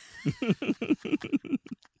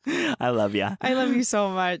 I love ya. I love you so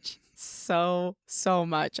much. So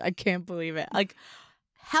much. I can't believe it. Like,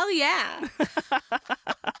 hell yeah.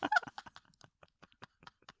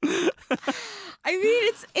 I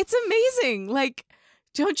mean, it's amazing. Like,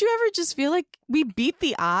 don't you ever just feel like we beat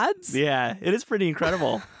the odds? Yeah, it is pretty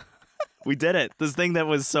incredible. We did it. This thing that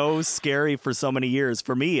was so scary for so many years,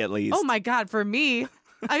 for me at least. Oh my God, for me.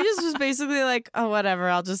 I just was basically like, oh, whatever.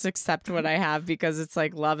 I'll just accept what I have because it's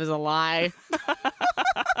like love is a lie.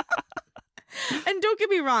 And don't get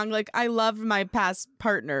me wrong. Like, I loved my past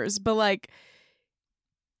partners, but like,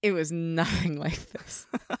 it was nothing like this.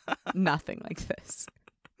 Nothing like this.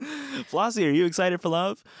 Flossie, are you excited for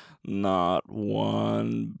love? Not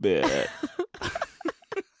one bit.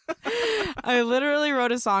 I literally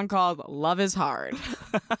wrote a song called Love is Hard.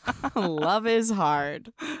 Love is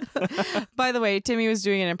hard. By the way, Timmy was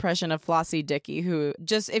doing an impression of Flossie Dickey, who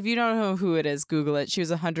just, if you don't know who it is, Google it. She was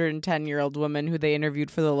a 110-year-old woman who they interviewed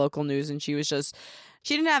for the local news, and she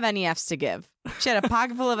didn't have any Fs to give. She had a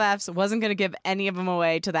pocket full of Fs, wasn't going to give any of them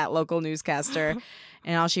away to that local newscaster,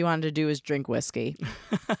 and all she wanted to do was drink whiskey.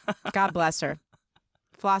 God bless her.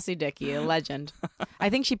 Flossie Dickey, a legend.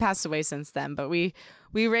 I think she passed away since then, but we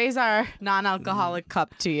raise our non-alcoholic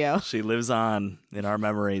cup to you. She lives on in our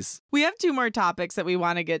memories. We have 2 more topics that we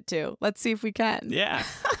want to get to. Let's see if we can. Yeah.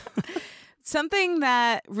 Something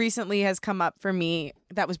that recently has come up for me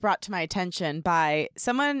that was brought to my attention by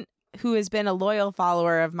someone who has been a loyal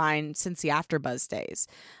follower of mine since the AfterBuzz days.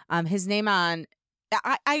 His name on...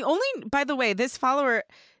 I only... By the way, this follower...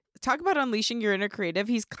 Talk about unleashing your inner creative.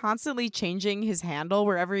 He's constantly changing his handle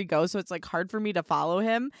wherever he goes, so it's like hard for me to follow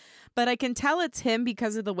him. But I can tell it's him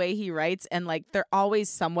because of the way he writes, and like they're always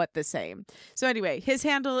somewhat the same. So anyway, his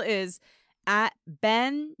handle is at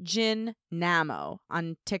BenJinNamo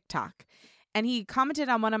on TikTok. And he commented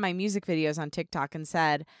on one of my music videos on TikTok and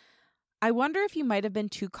said, I wonder if you might have been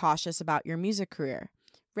too cautious about your music career.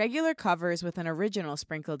 Regular covers with an original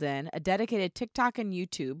sprinkled in, a dedicated TikTok and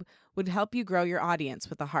YouTube would help you grow your audience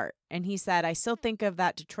with a heart. And he said, I still think of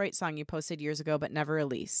that Detroit song you posted years ago but never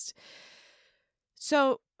released.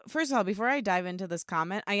 So, first of all, before I dive into this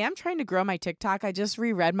comment, I am trying to grow my TikTok. I just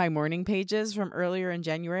reread my morning pages from earlier in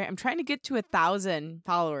January. I'm trying to get to 1,000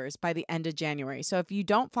 followers by the end of January. So if you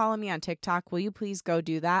don't follow me on TikTok, will you please go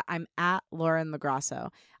do that? I'm at Lauren LaGrasso,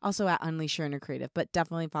 also at Unleash Your Inner Creative, but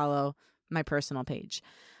definitely follow my personal page.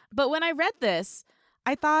 But when I read this,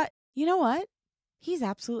 I thought, you know what? He's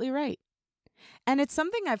absolutely right. And it's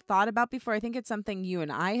something I've thought about before. I think it's something you and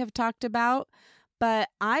I have talked about, but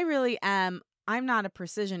I really am. I'm not a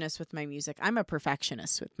precisionist with my music. I'm a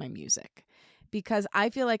perfectionist with my music because I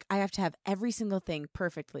feel like I have to have every single thing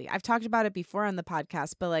perfectly. I've talked about it before on the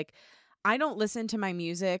podcast, but like I don't listen to my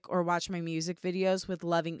music or watch my music videos with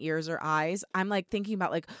loving ears or eyes. I'm like thinking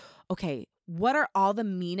about like, okay, what are all the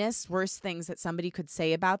meanest, worst things that somebody could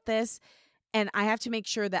say about this? And I have to make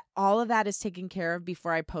sure that all of that is taken care of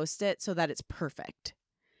before I post it so that it's perfect.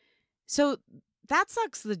 So that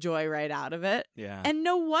sucks the joy right out of it. Yeah. And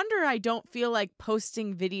no wonder I don't feel like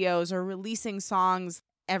posting videos or releasing songs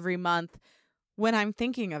every month when I'm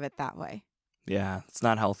thinking of it that way. Yeah, it's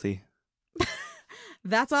not healthy.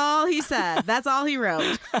 That's all he said. That's all he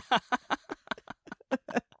wrote.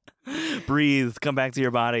 Breathe. Come back to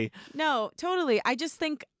your body. No, totally. I just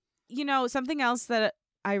think, something else that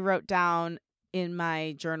I wrote down in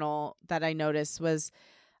my journal that I noticed was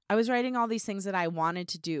I was writing all these things that I wanted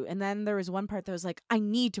to do. And then there was one part that was like, I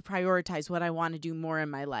need to prioritize what I want to do more in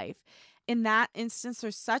my life. In that instance,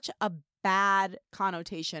 there's such a bad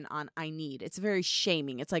connotation on I need. It's very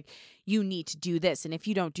shaming. It's like, you need to do this. And if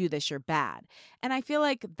you don't do this, you're bad. And I feel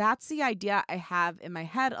like that's the idea I have in my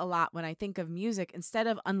head a lot when I think of music. Instead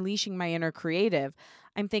of unleashing my inner creative,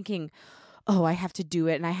 I'm thinking, oh, I have to do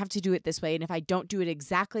it and I have to do it this way. And if I don't do it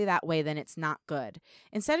exactly that way, then it's not good.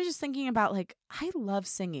 Instead of just thinking about like, I love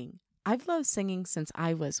singing. I've loved singing since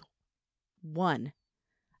I was 1.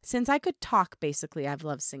 Since I could talk, basically, I've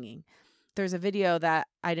loved singing. there's a video that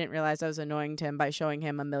I didn't realize I was annoying to him by showing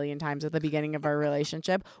him a million times at the beginning of our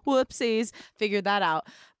relationship. Whoopsies, figured that out.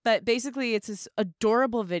 But basically, it's this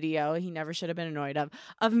adorable video he never should have been annoyed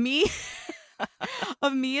of me,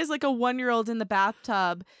 of me as like a 1-year-old in the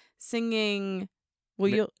bathtub singing.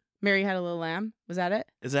 Mary Had a Little Lamb. Was that it?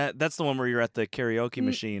 That's the one where you're at the karaoke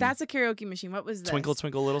machine? That's a karaoke machine. What was this? Twinkle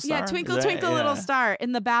Twinkle Little Star. Yeah, Twinkle Twinkle Little Star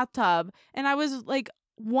in the bathtub, and I was like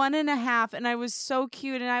 1.5, and I was so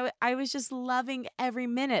cute, and I was just loving every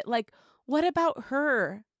minute. Like, what about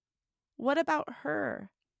her? What about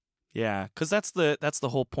her? Yeah, because that's the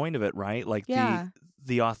whole point of it, right? Like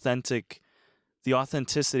the authenticity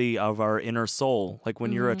of our inner soul. Like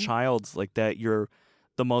when you're a child, like that, you're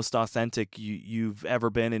the most authentic you've ever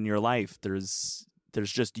been in your life. There's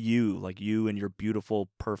just you, like you and your beautiful,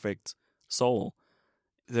 perfect soul.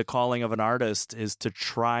 The calling of an artist is to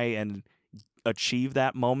try and achieve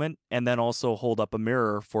that moment, and then also hold up a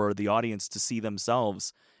mirror for the audience to see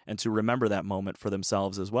themselves and to remember that moment for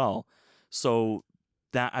themselves as well. So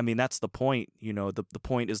that's the point. The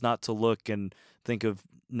point is not to look and think of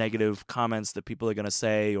negative comments that people are going to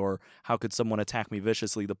say, or how could someone attack me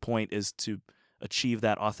viciously. The point is to achieve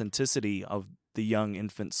that authenticity of the young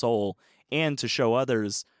infant soul, and to show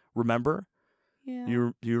others, remember? Yeah.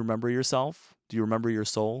 Do you remember yourself? Do you remember your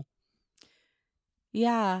soul?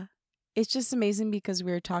 Yeah. It's just amazing because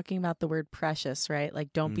we were talking about the word precious, right?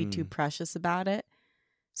 Like, don't be too precious about it.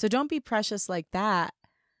 So don't be precious like that.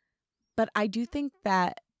 But I do think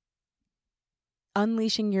that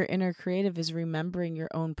unleashing your inner creative is remembering your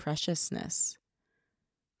own preciousness.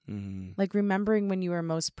 Like remembering when you were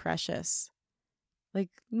most precious. Like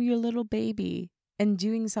when you're a little baby and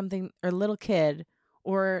doing something, or a little kid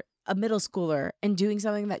or a middle schooler and doing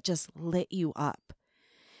something that just lit you up.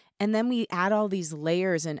 And then we add all these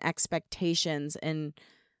layers and expectations and,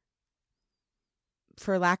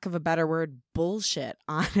 for lack of a better word, bullshit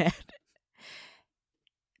on it.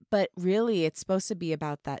 But really, it's supposed to be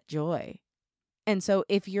about that joy. And so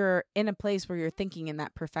if you're in a place where you're thinking in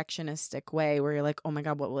that perfectionistic way, where you're like, oh my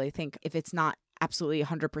God, what will they think? If it's not absolutely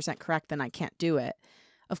 100% correct, then I can't do it.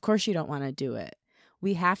 Of course you don't want to do it.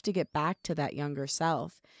 We have to get back to that younger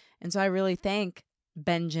self. And so I really thank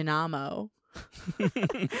Ben Janamo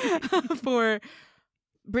for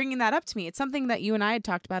bringing that up to me. It's something that you and I had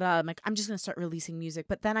talked about. I'm like, I'm just going to start releasing music,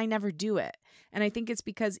 but then I never do it. And I think it's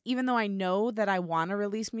because even though I know that I want to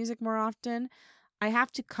release music more often, I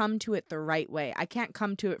have to come to it the right way. I can't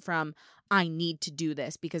come to it from, I need to do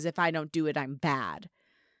this because if I don't do it, I'm bad.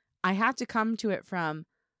 I have to come to it from,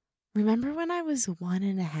 remember when I was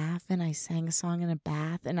 1.5 and I sang a song in a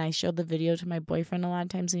bath and I showed the video to my boyfriend a lot of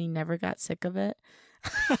times and he never got sick of it?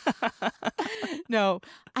 No,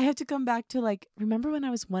 I have to come back to like, remember when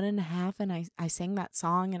I was 1.5 and I sang that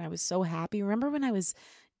song and I was so happy? Remember when I was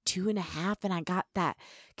 2.5 and I got that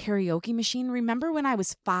karaoke machine? Remember when I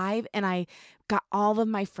was 5 and I got all of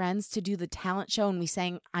my friends to do the talent show and we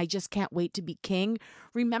sang I Just Can't Wait to Be King?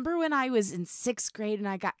 Remember when I was in 6th grade and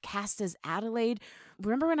I got cast as Adelaide?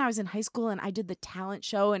 Remember when I was in high school and I did the talent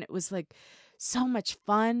show and it was like so much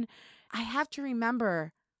fun? I have to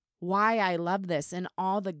remember why I love this and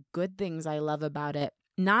all the good things I love about it,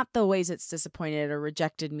 not the ways it's disappointed or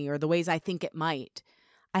rejected me or the ways I think it might.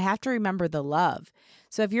 I have to remember the love.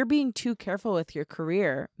 So if you're being too careful with your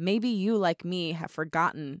career, maybe you, like me, have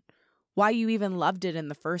forgotten why you even loved it in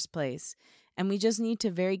the first place. And we just need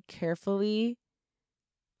to very carefully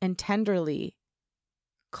and tenderly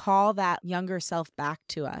call that younger self back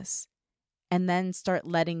to us and then start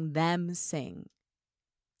letting them sing.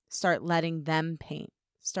 Start letting them paint.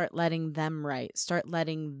 Start letting them write. Start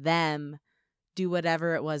letting them do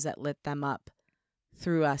whatever it was that lit them up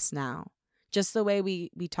through us now. Just the way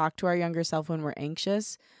we talk to our younger self when we're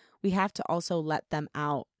anxious, we have to also let them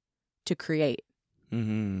out to create.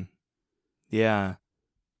 Yeah.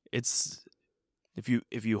 It's if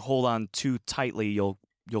you hold on too tightly, you'll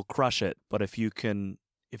crush it. But if you can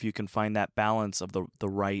find that balance of the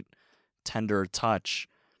right tender touch,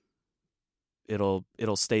 it'll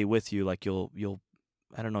stay with you. Like you'll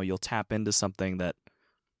I don't know, you'll tap into something that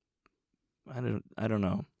I don't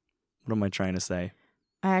know. What am I trying to say?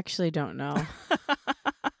 I actually don't know.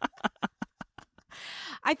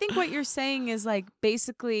 I think what you're saying is like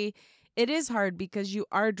basically it is hard because you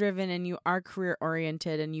are driven and you are career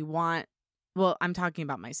oriented and you want, well, I'm talking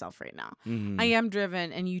about myself right now. I am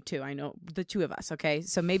driven and you too. I know the two of us. Okay.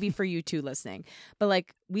 So maybe for you two listening, but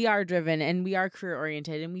like we are driven and we are career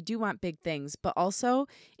oriented and we do want big things. But also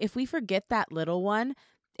if we forget that little one,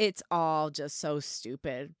 it's all just so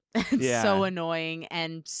stupid and so annoying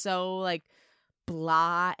and so like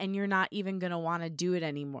blah and you're not even going to want to do it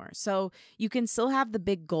anymore. So you can still have the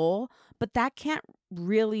big goal, but that can't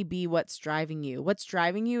really be what's driving you. What's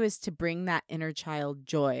driving you is to bring that inner child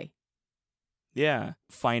joy. Yeah.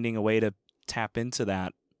 Finding a way to tap into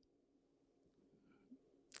that.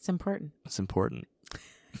 It's important. It's important.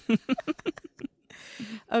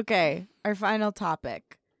 Okay, our final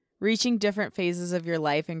topic. Reaching different phases of your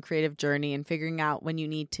life and creative journey and figuring out when you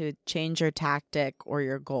need to change your tactic or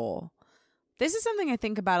your goal. This is something I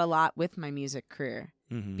think about a lot with my music career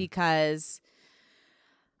because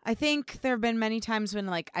I think there have been many times when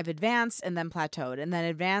like I've advanced and then plateaued and then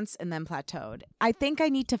advanced and then plateaued. I think I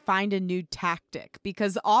need to find a new tactic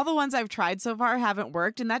because all the ones I've tried so far haven't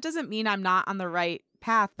worked, and that doesn't mean I'm not on the right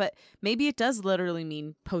path, but maybe it does literally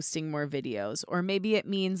mean posting more videos, or maybe it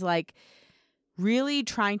means like really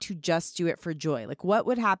trying to just do it for joy. Like what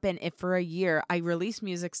would happen if for a year I released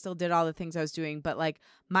music, still did all the things I was doing, but like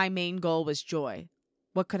my main goal was joy?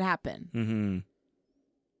 What could happen?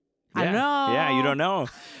 I don't know. Yeah, you don't know.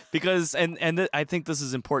 Because, I think this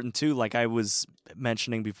is important too. Like I was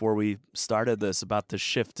mentioning before we started this about the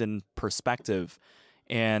shift in perspective.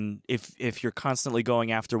 And if you're constantly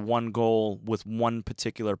going after one goal with one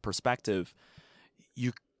particular perspective,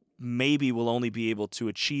 you maybe will only be able to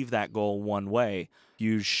achieve that goal one way.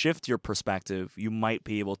 You shift your perspective, you might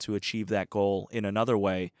be able to achieve that goal in another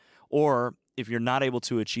way. Or if you're not able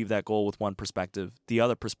to achieve that goal with one perspective, the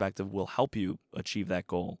other perspective will help you achieve that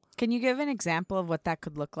goal. Can you give an example of what that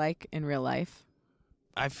could look like in real life?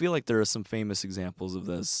 I feel like there are some famous examples of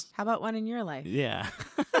this. How about one in your life? Yeah.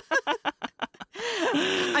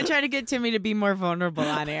 I'm trying to get Timmy to be more vulnerable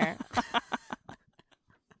on air.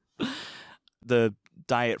 The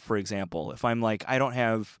diet, for example, if I'm like, I don't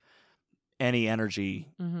have any energy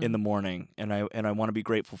in the morning and I want to be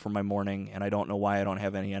grateful for my morning and I don't know why I don't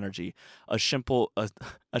have any energy, a simple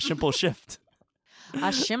shift.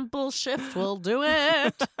 A simple shift will do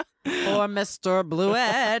it for Mr.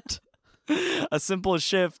 Blewitt. A simple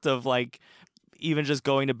shift of like even just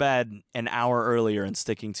going to bed an hour earlier and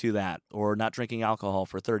sticking to that, or not drinking alcohol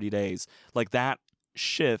for 30 days. Like that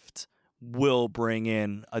shift will bring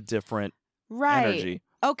in a different energy.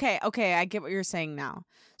 Okay, I get what you're saying now.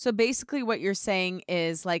 So basically what you're saying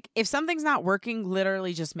is like if something's not working,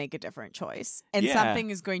 literally just make a different choice and something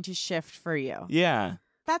is going to shift for you. Yeah.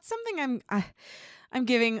 That's something I'm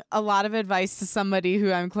giving a lot of advice to somebody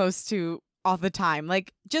who I'm close to all the time.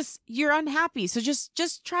 Like just you're unhappy, so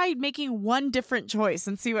just try making one different choice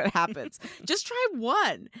and see what happens. Just try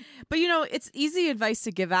one. But you know, it's easy advice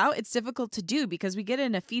to give out. It's difficult to do because we get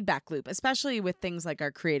in a feedback loop, especially with things like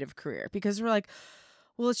our creative career, because we're like,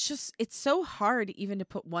 well, it's so hard even to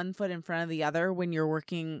put one foot in front of the other when you're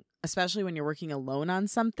working, especially when you're working alone on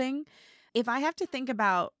something. If I have to think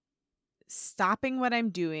about stopping what I'm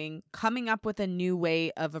doing, coming up with a new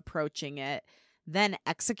way of approaching it, then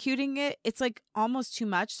executing it, it's like almost too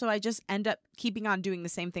much. So I just end up keeping on doing the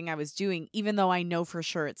same thing I was doing, even though I know for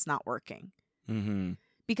sure it's not working.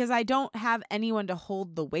 Because I don't have anyone to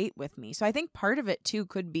hold the weight with me. So I think part of it too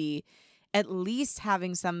could be at least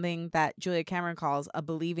having something that Julia Cameron calls a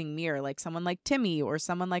believing mirror, like someone like Timmy or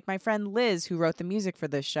someone like my friend Liz, who wrote the music for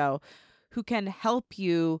this show, who can help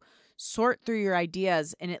you sort through your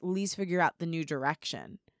ideas and at least figure out the new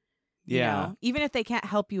direction. Yeah. You know? Even if they can't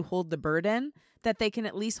help you hold the burden, that they can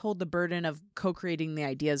at least hold the burden of co-creating the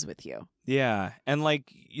ideas with you. Yeah. And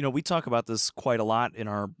like, you know, we talk about this quite a lot in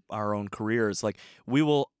our own careers. Like we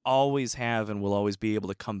will always have and will always be able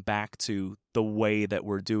to come back to the way that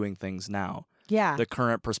we're doing things now. Yeah. The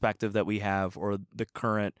current perspective that we have, or the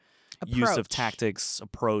current use of tactics,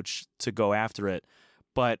 approach to go after it.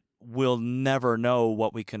 But we'll never know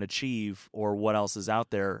what we can achieve or what else is out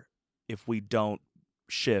there if we don't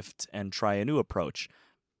shift and try a new approach.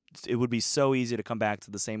 It would be so easy to come back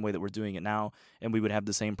to the same way that we're doing it now, and we would have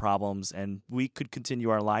the same problems, and we could continue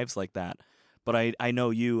our lives like that. But I know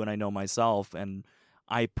you and I know myself, and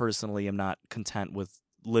I personally am not content with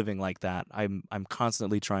living like that. I'm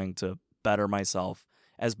constantly trying to better myself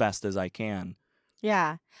as best as I can.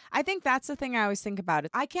 Yeah. I think that's the thing I always think about.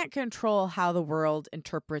 I can't control how the world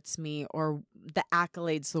interprets me or the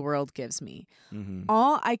accolades the world gives me.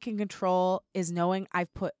 All I can control is knowing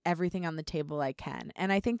I've put everything on the table I can.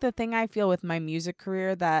 And I think the thing I feel with my music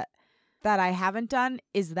career that I haven't done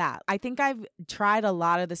is that. I think I've tried a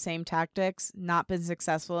lot of the same tactics, not been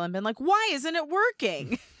successful, and been like, why isn't it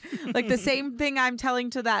working? Like the same thing I'm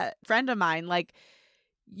telling to that friend of mine, like,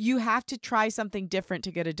 you have to try something different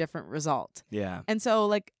to get a different result. Yeah. And so,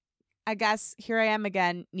 like, I guess here I am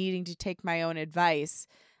again needing to take my own advice.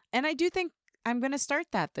 And I do think I'm going to start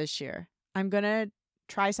that this year. I'm going to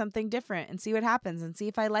try something different and see what happens and see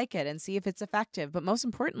if I like it and see if it's effective. But most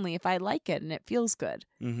importantly, if I like it and it feels good,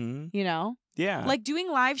 Mm-hmm. you know? Yeah. Like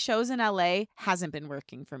doing live shows in LA hasn't been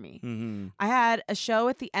working for me. Mm-hmm. I had a show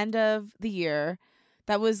at the end of the year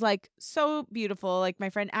that was like so beautiful. Like my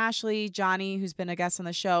friend Ashley, Johnny, who's been a guest on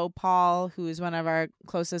the show, Paul, who is one of our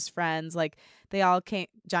closest friends, like they all came.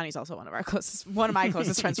 Johnny's also one of my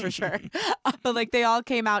closest friends for sure. But like they all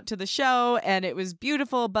came out to the show and it was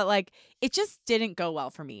beautiful, but like it just didn't go well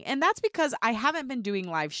for me. And that's because I haven't been doing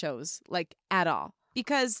live shows like at all,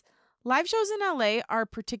 because live shows in LA are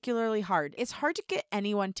particularly hard. It's hard to get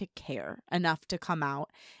anyone to care enough to come out.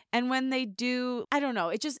 And when they do, I don't know,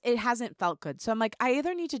 it hasn't felt good. So I'm like, I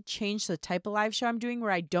either need to change the type of live show I'm doing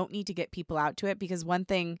where I don't need to get people out to it, because one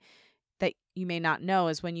thing that you may not know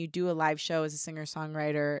is when you do a live show as a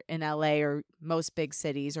singer-songwriter in LA or most big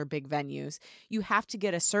cities or big venues, you have to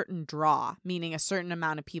get a certain draw, meaning a certain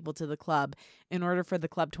amount of people to the club in order for the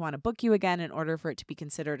club to want to book you again, in order for it to be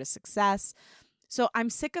considered a success. So I'm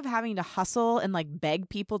sick of having to hustle and like beg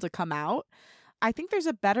people to come out. I think there's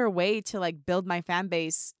a better way to like build my fan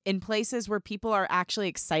base in places where people are actually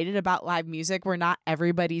excited about live music, where not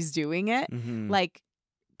everybody's doing it. Mm-hmm. Like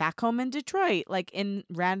back home in Detroit, like in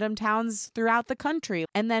random towns throughout the country,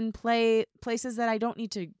 and then play places that I don't need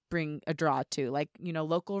to bring a draw to, like, you know,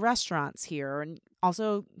 local restaurants here, and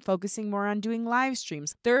also focusing more on doing live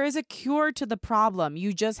streams. There is a cure to the problem.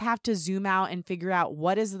 You just have to zoom out and figure out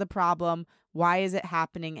what is the problem, why is it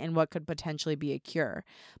happening, and what could potentially be a cure.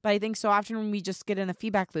 But I think so often when we just get in a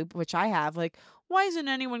feedback loop, which I have, like, why isn't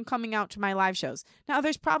anyone coming out to my live shows? Now,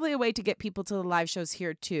 there's probably a way to get people to the live shows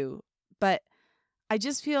here too, but I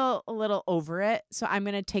just feel a little over it. So I'm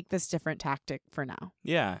going to take this different tactic for now.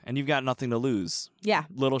 Yeah, and you've got nothing to lose. Yeah.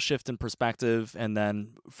 Little shift in perspective, and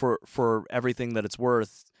then for everything that it's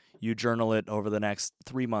worth, you journal it over the next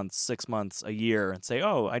 3 months, 6 months, a year, and say,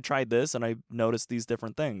 oh, I tried this and I noticed these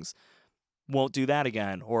different things. Won't do that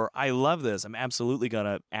again. Or I love this. I'm absolutely going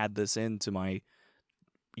to add this into my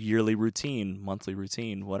yearly routine, monthly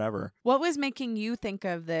routine, whatever. What was making you think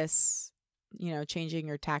of this, you know, changing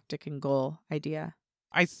your tactic and goal idea?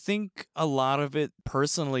 I think a lot of it,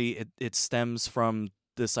 personally, it stems from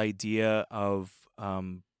this idea of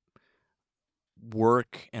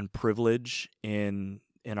work and privilege in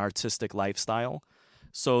an artistic lifestyle.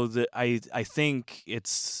 So I think it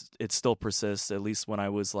still persists, at least when I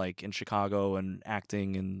was like in Chicago and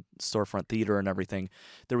acting in storefront theater and everything.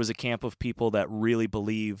 There was a camp of people that really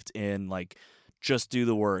believed in like, just do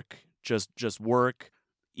the work, just work.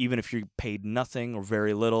 Even if you're paid nothing or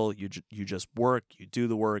very little, you just work, you do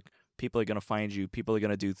the work. People are going to find you. People are going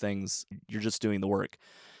to do things. You're just doing the work.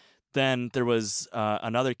 Then there was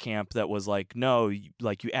another camp that was like, no,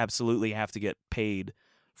 like you absolutely have to get paid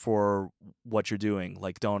for what you're doing.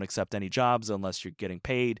 Like, don't accept any jobs unless you're getting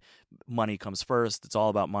paid. Money comes first. It's all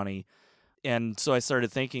about money. And so I started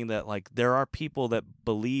thinking that like there are people that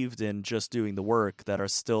believed in just doing the work that are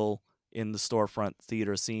still in the storefront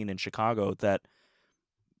theater scene in Chicago that,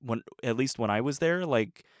 at least when I was there,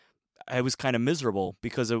 like I was kind of miserable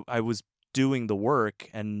because I was doing the work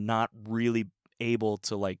and not really able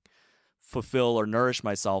to like fulfill or nourish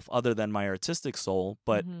myself other than my artistic soul.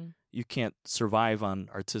 But you can't survive on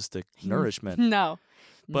artistic nourishment. No,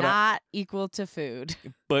 but not equal to food.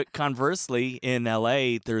 But conversely, in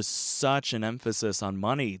LA, there's such an emphasis on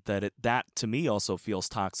money that that to me also feels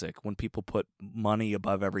toxic when people put money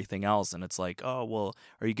above everything else. And it's like, oh, well,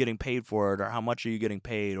 are you getting paid for it? Or how much are you getting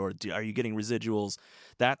paid? Or are you getting residuals?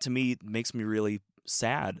 That to me makes me really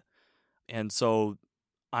sad. And so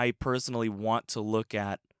I personally want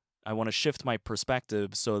to shift my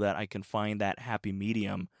perspective so that I can find that happy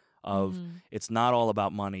medium of it's not all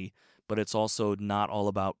about money, but it's also not all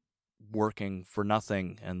about working for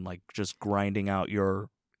nothing and like just grinding out your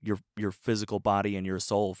physical body and your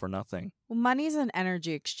soul for nothing. Well, money's an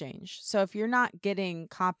energy exchange. So if you're not getting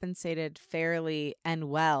compensated fairly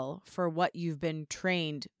and well for what you've been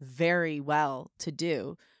trained very well to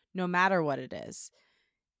do, no matter what it is,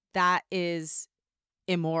 that is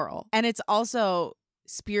immoral. And it's also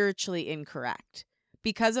spiritually incorrect.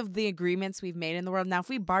 Because of the agreements we've made in the world. Now, if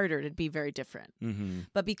we bartered, it'd be very different.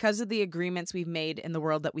 But because of the agreements we've made in the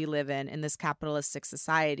world that we live in this capitalistic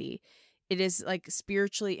society, it is like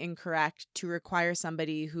spiritually incorrect to require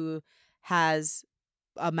somebody who has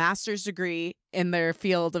a master's degree in their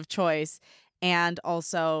field of choice and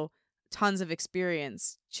also tons of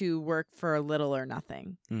experience to work for little or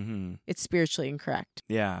nothing. It's spiritually incorrect.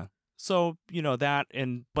 Yeah. So,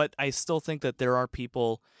 but I still think that there are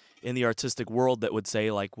people in the artistic world that would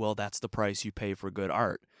say like, well, that's the price you pay for good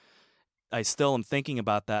art. I still am thinking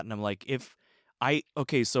about that. And I'm like, if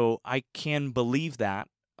So I can believe that.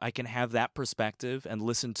 I can have that perspective and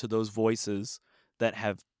listen to those voices that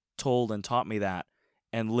have told and taught me that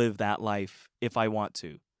and live that life if I want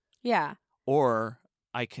to. Yeah. Or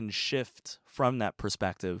I can shift from that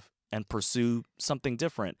perspective and pursue something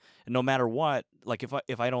different. And no matter what, like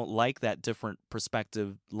if I don't like that different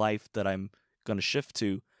perspective life that I'm going to shift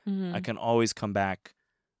to, I can always come back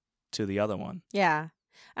to the other one. Yeah.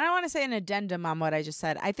 And I want to say an addendum on what I just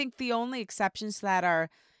said. I think the only exceptions to that are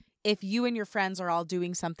if you and your friends are all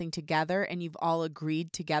doing something together and you've all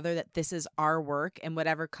agreed together that this is our work and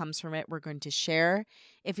whatever comes from it, we're going to share.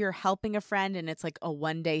 If you're helping a friend and it's like a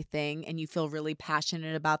one-day thing and you feel really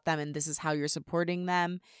passionate about them and this is how you're supporting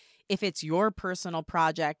them. If it's your personal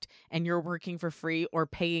project and you're working for free or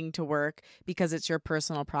paying to work because it's your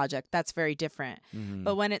personal project, that's very different.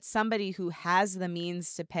 But when it's somebody who has the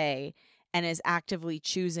means to pay and is actively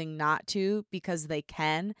choosing not to because they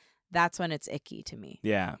can, that's when it's icky to me.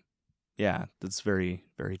 Yeah. Yeah, that's very,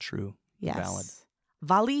 very true. Yes.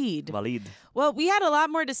 Valid. Well, we had a lot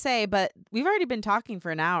more to say, but we've already been talking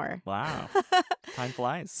for an hour. Wow. Time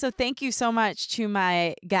flies. So thank you so much to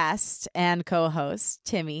my guest and co-host,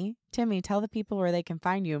 Timmy. Timmy, tell the people where they can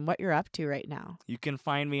find you and what you're up to right now. You can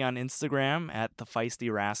find me on Instagram at The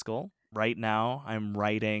Feisty Rascal. Right now, I'm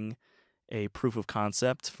writing a proof of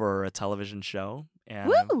concept for a television show. And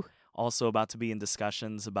Woo! I'm also about to be in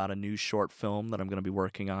discussions about a new short film that I'm going to be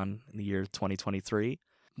working on in the year 2023.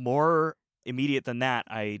 More immediate than that,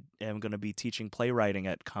 I am going to be teaching playwriting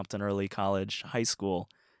at Compton Early College High School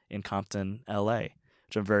in Compton, LA,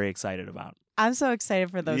 which I'm very excited about. I'm so excited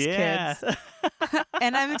for those kids.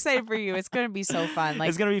 And I'm excited for you. It's going to be so fun.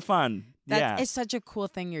 It's going to be fun. It's such a cool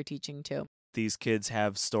thing you're teaching too. These kids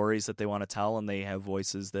have stories that they want to tell and they have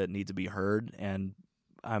voices that need to be heard. And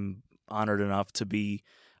I'm honored enough to be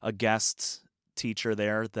a guest teacher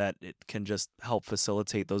there that it can just help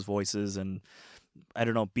facilitate those voices and, I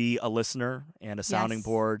don't know, be a listener and a sounding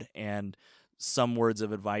board and some words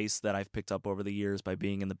of advice that I've picked up over the years by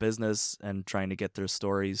being in the business and trying to get their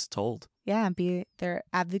stories told. Yeah, and be their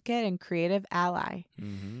advocate and creative ally.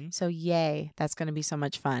 So yay, that's going to be so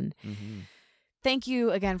much fun. Thank you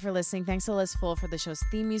again for listening. Thanks to Liz Full for the show's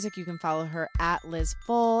theme music. You can follow her at Liz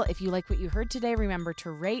Full. If you like what you heard today, remember to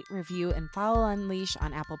rate, review, and follow Unleash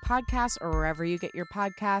on Apple Podcasts or wherever you get your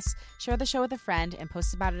podcasts. Share the show with a friend and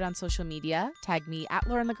post about it on social media. Tag me at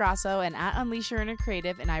Lauren LaGrasso and at Unleash Your Inner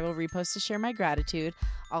Creative, and I will repost to share my gratitude.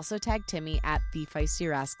 Also tag Timmy at The Feisty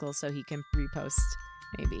Rascal so he can repost.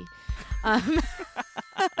 Maybe.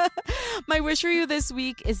 My wish for you this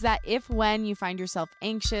week is that when you find yourself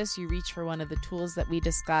anxious, you reach for one of the tools that we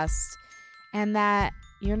discussed and that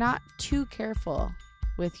you're not too careful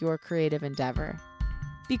with your creative endeavor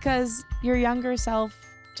because your younger self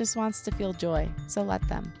just wants to feel joy. So let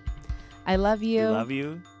them. I love you. We love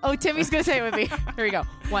you. Oh, Timmy's going to say it with me. Here we go.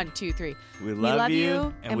 1, 2, 3. We love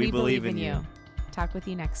you and we believe in you. Talk with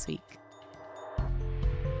you next week.